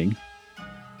understanding,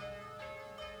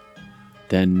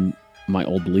 then my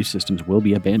old belief systems will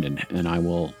be abandoned and I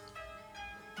will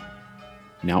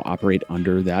now operate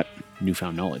under that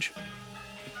newfound knowledge.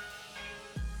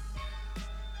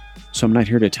 So I'm not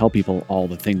here to tell people all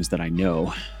the things that I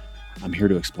know. I'm here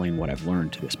to explain what I've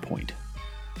learned to this point.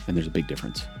 And there's a big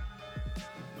difference.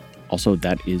 Also,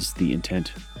 that is the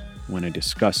intent when I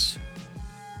discuss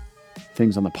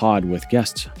things on the pod with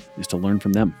guests, is to learn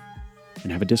from them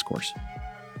and have a discourse.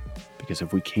 Because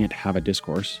if we can't have a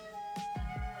discourse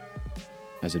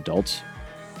as adults,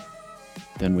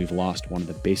 then we've lost one of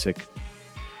the basic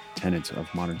tenets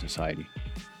of modern society.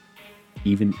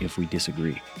 Even if we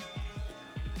disagree,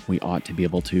 we ought to be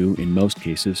able to, in most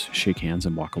cases, shake hands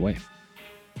and walk away.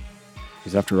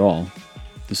 Because after all,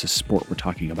 this is sport we're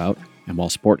talking about, and while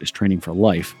sport is training for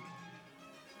life,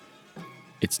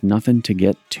 it's nothing to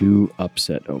get too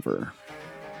upset over.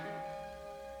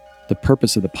 The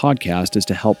purpose of the podcast is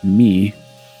to help me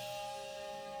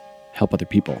help other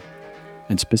people,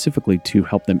 and specifically to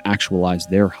help them actualize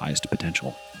their highest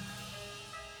potential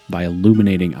by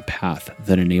illuminating a path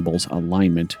that enables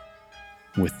alignment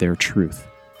with their truth,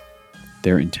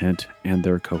 their intent, and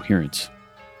their coherence.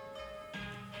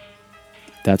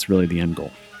 That's really the end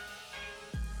goal.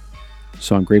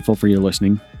 So I'm grateful for your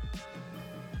listening.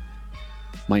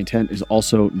 My intent is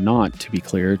also not, to be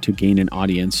clear, to gain an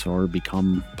audience or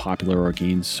become popular or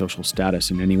gain social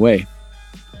status in any way.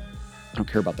 I don't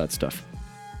care about that stuff.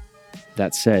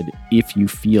 That said, if you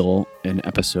feel an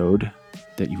episode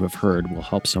that you have heard will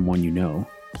help someone you know,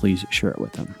 please share it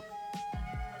with them.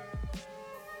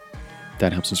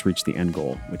 That helps us reach the end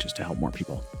goal, which is to help more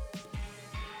people.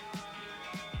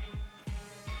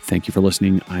 Thank you for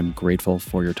listening. I'm grateful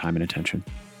for your time and attention.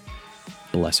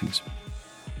 Blessings.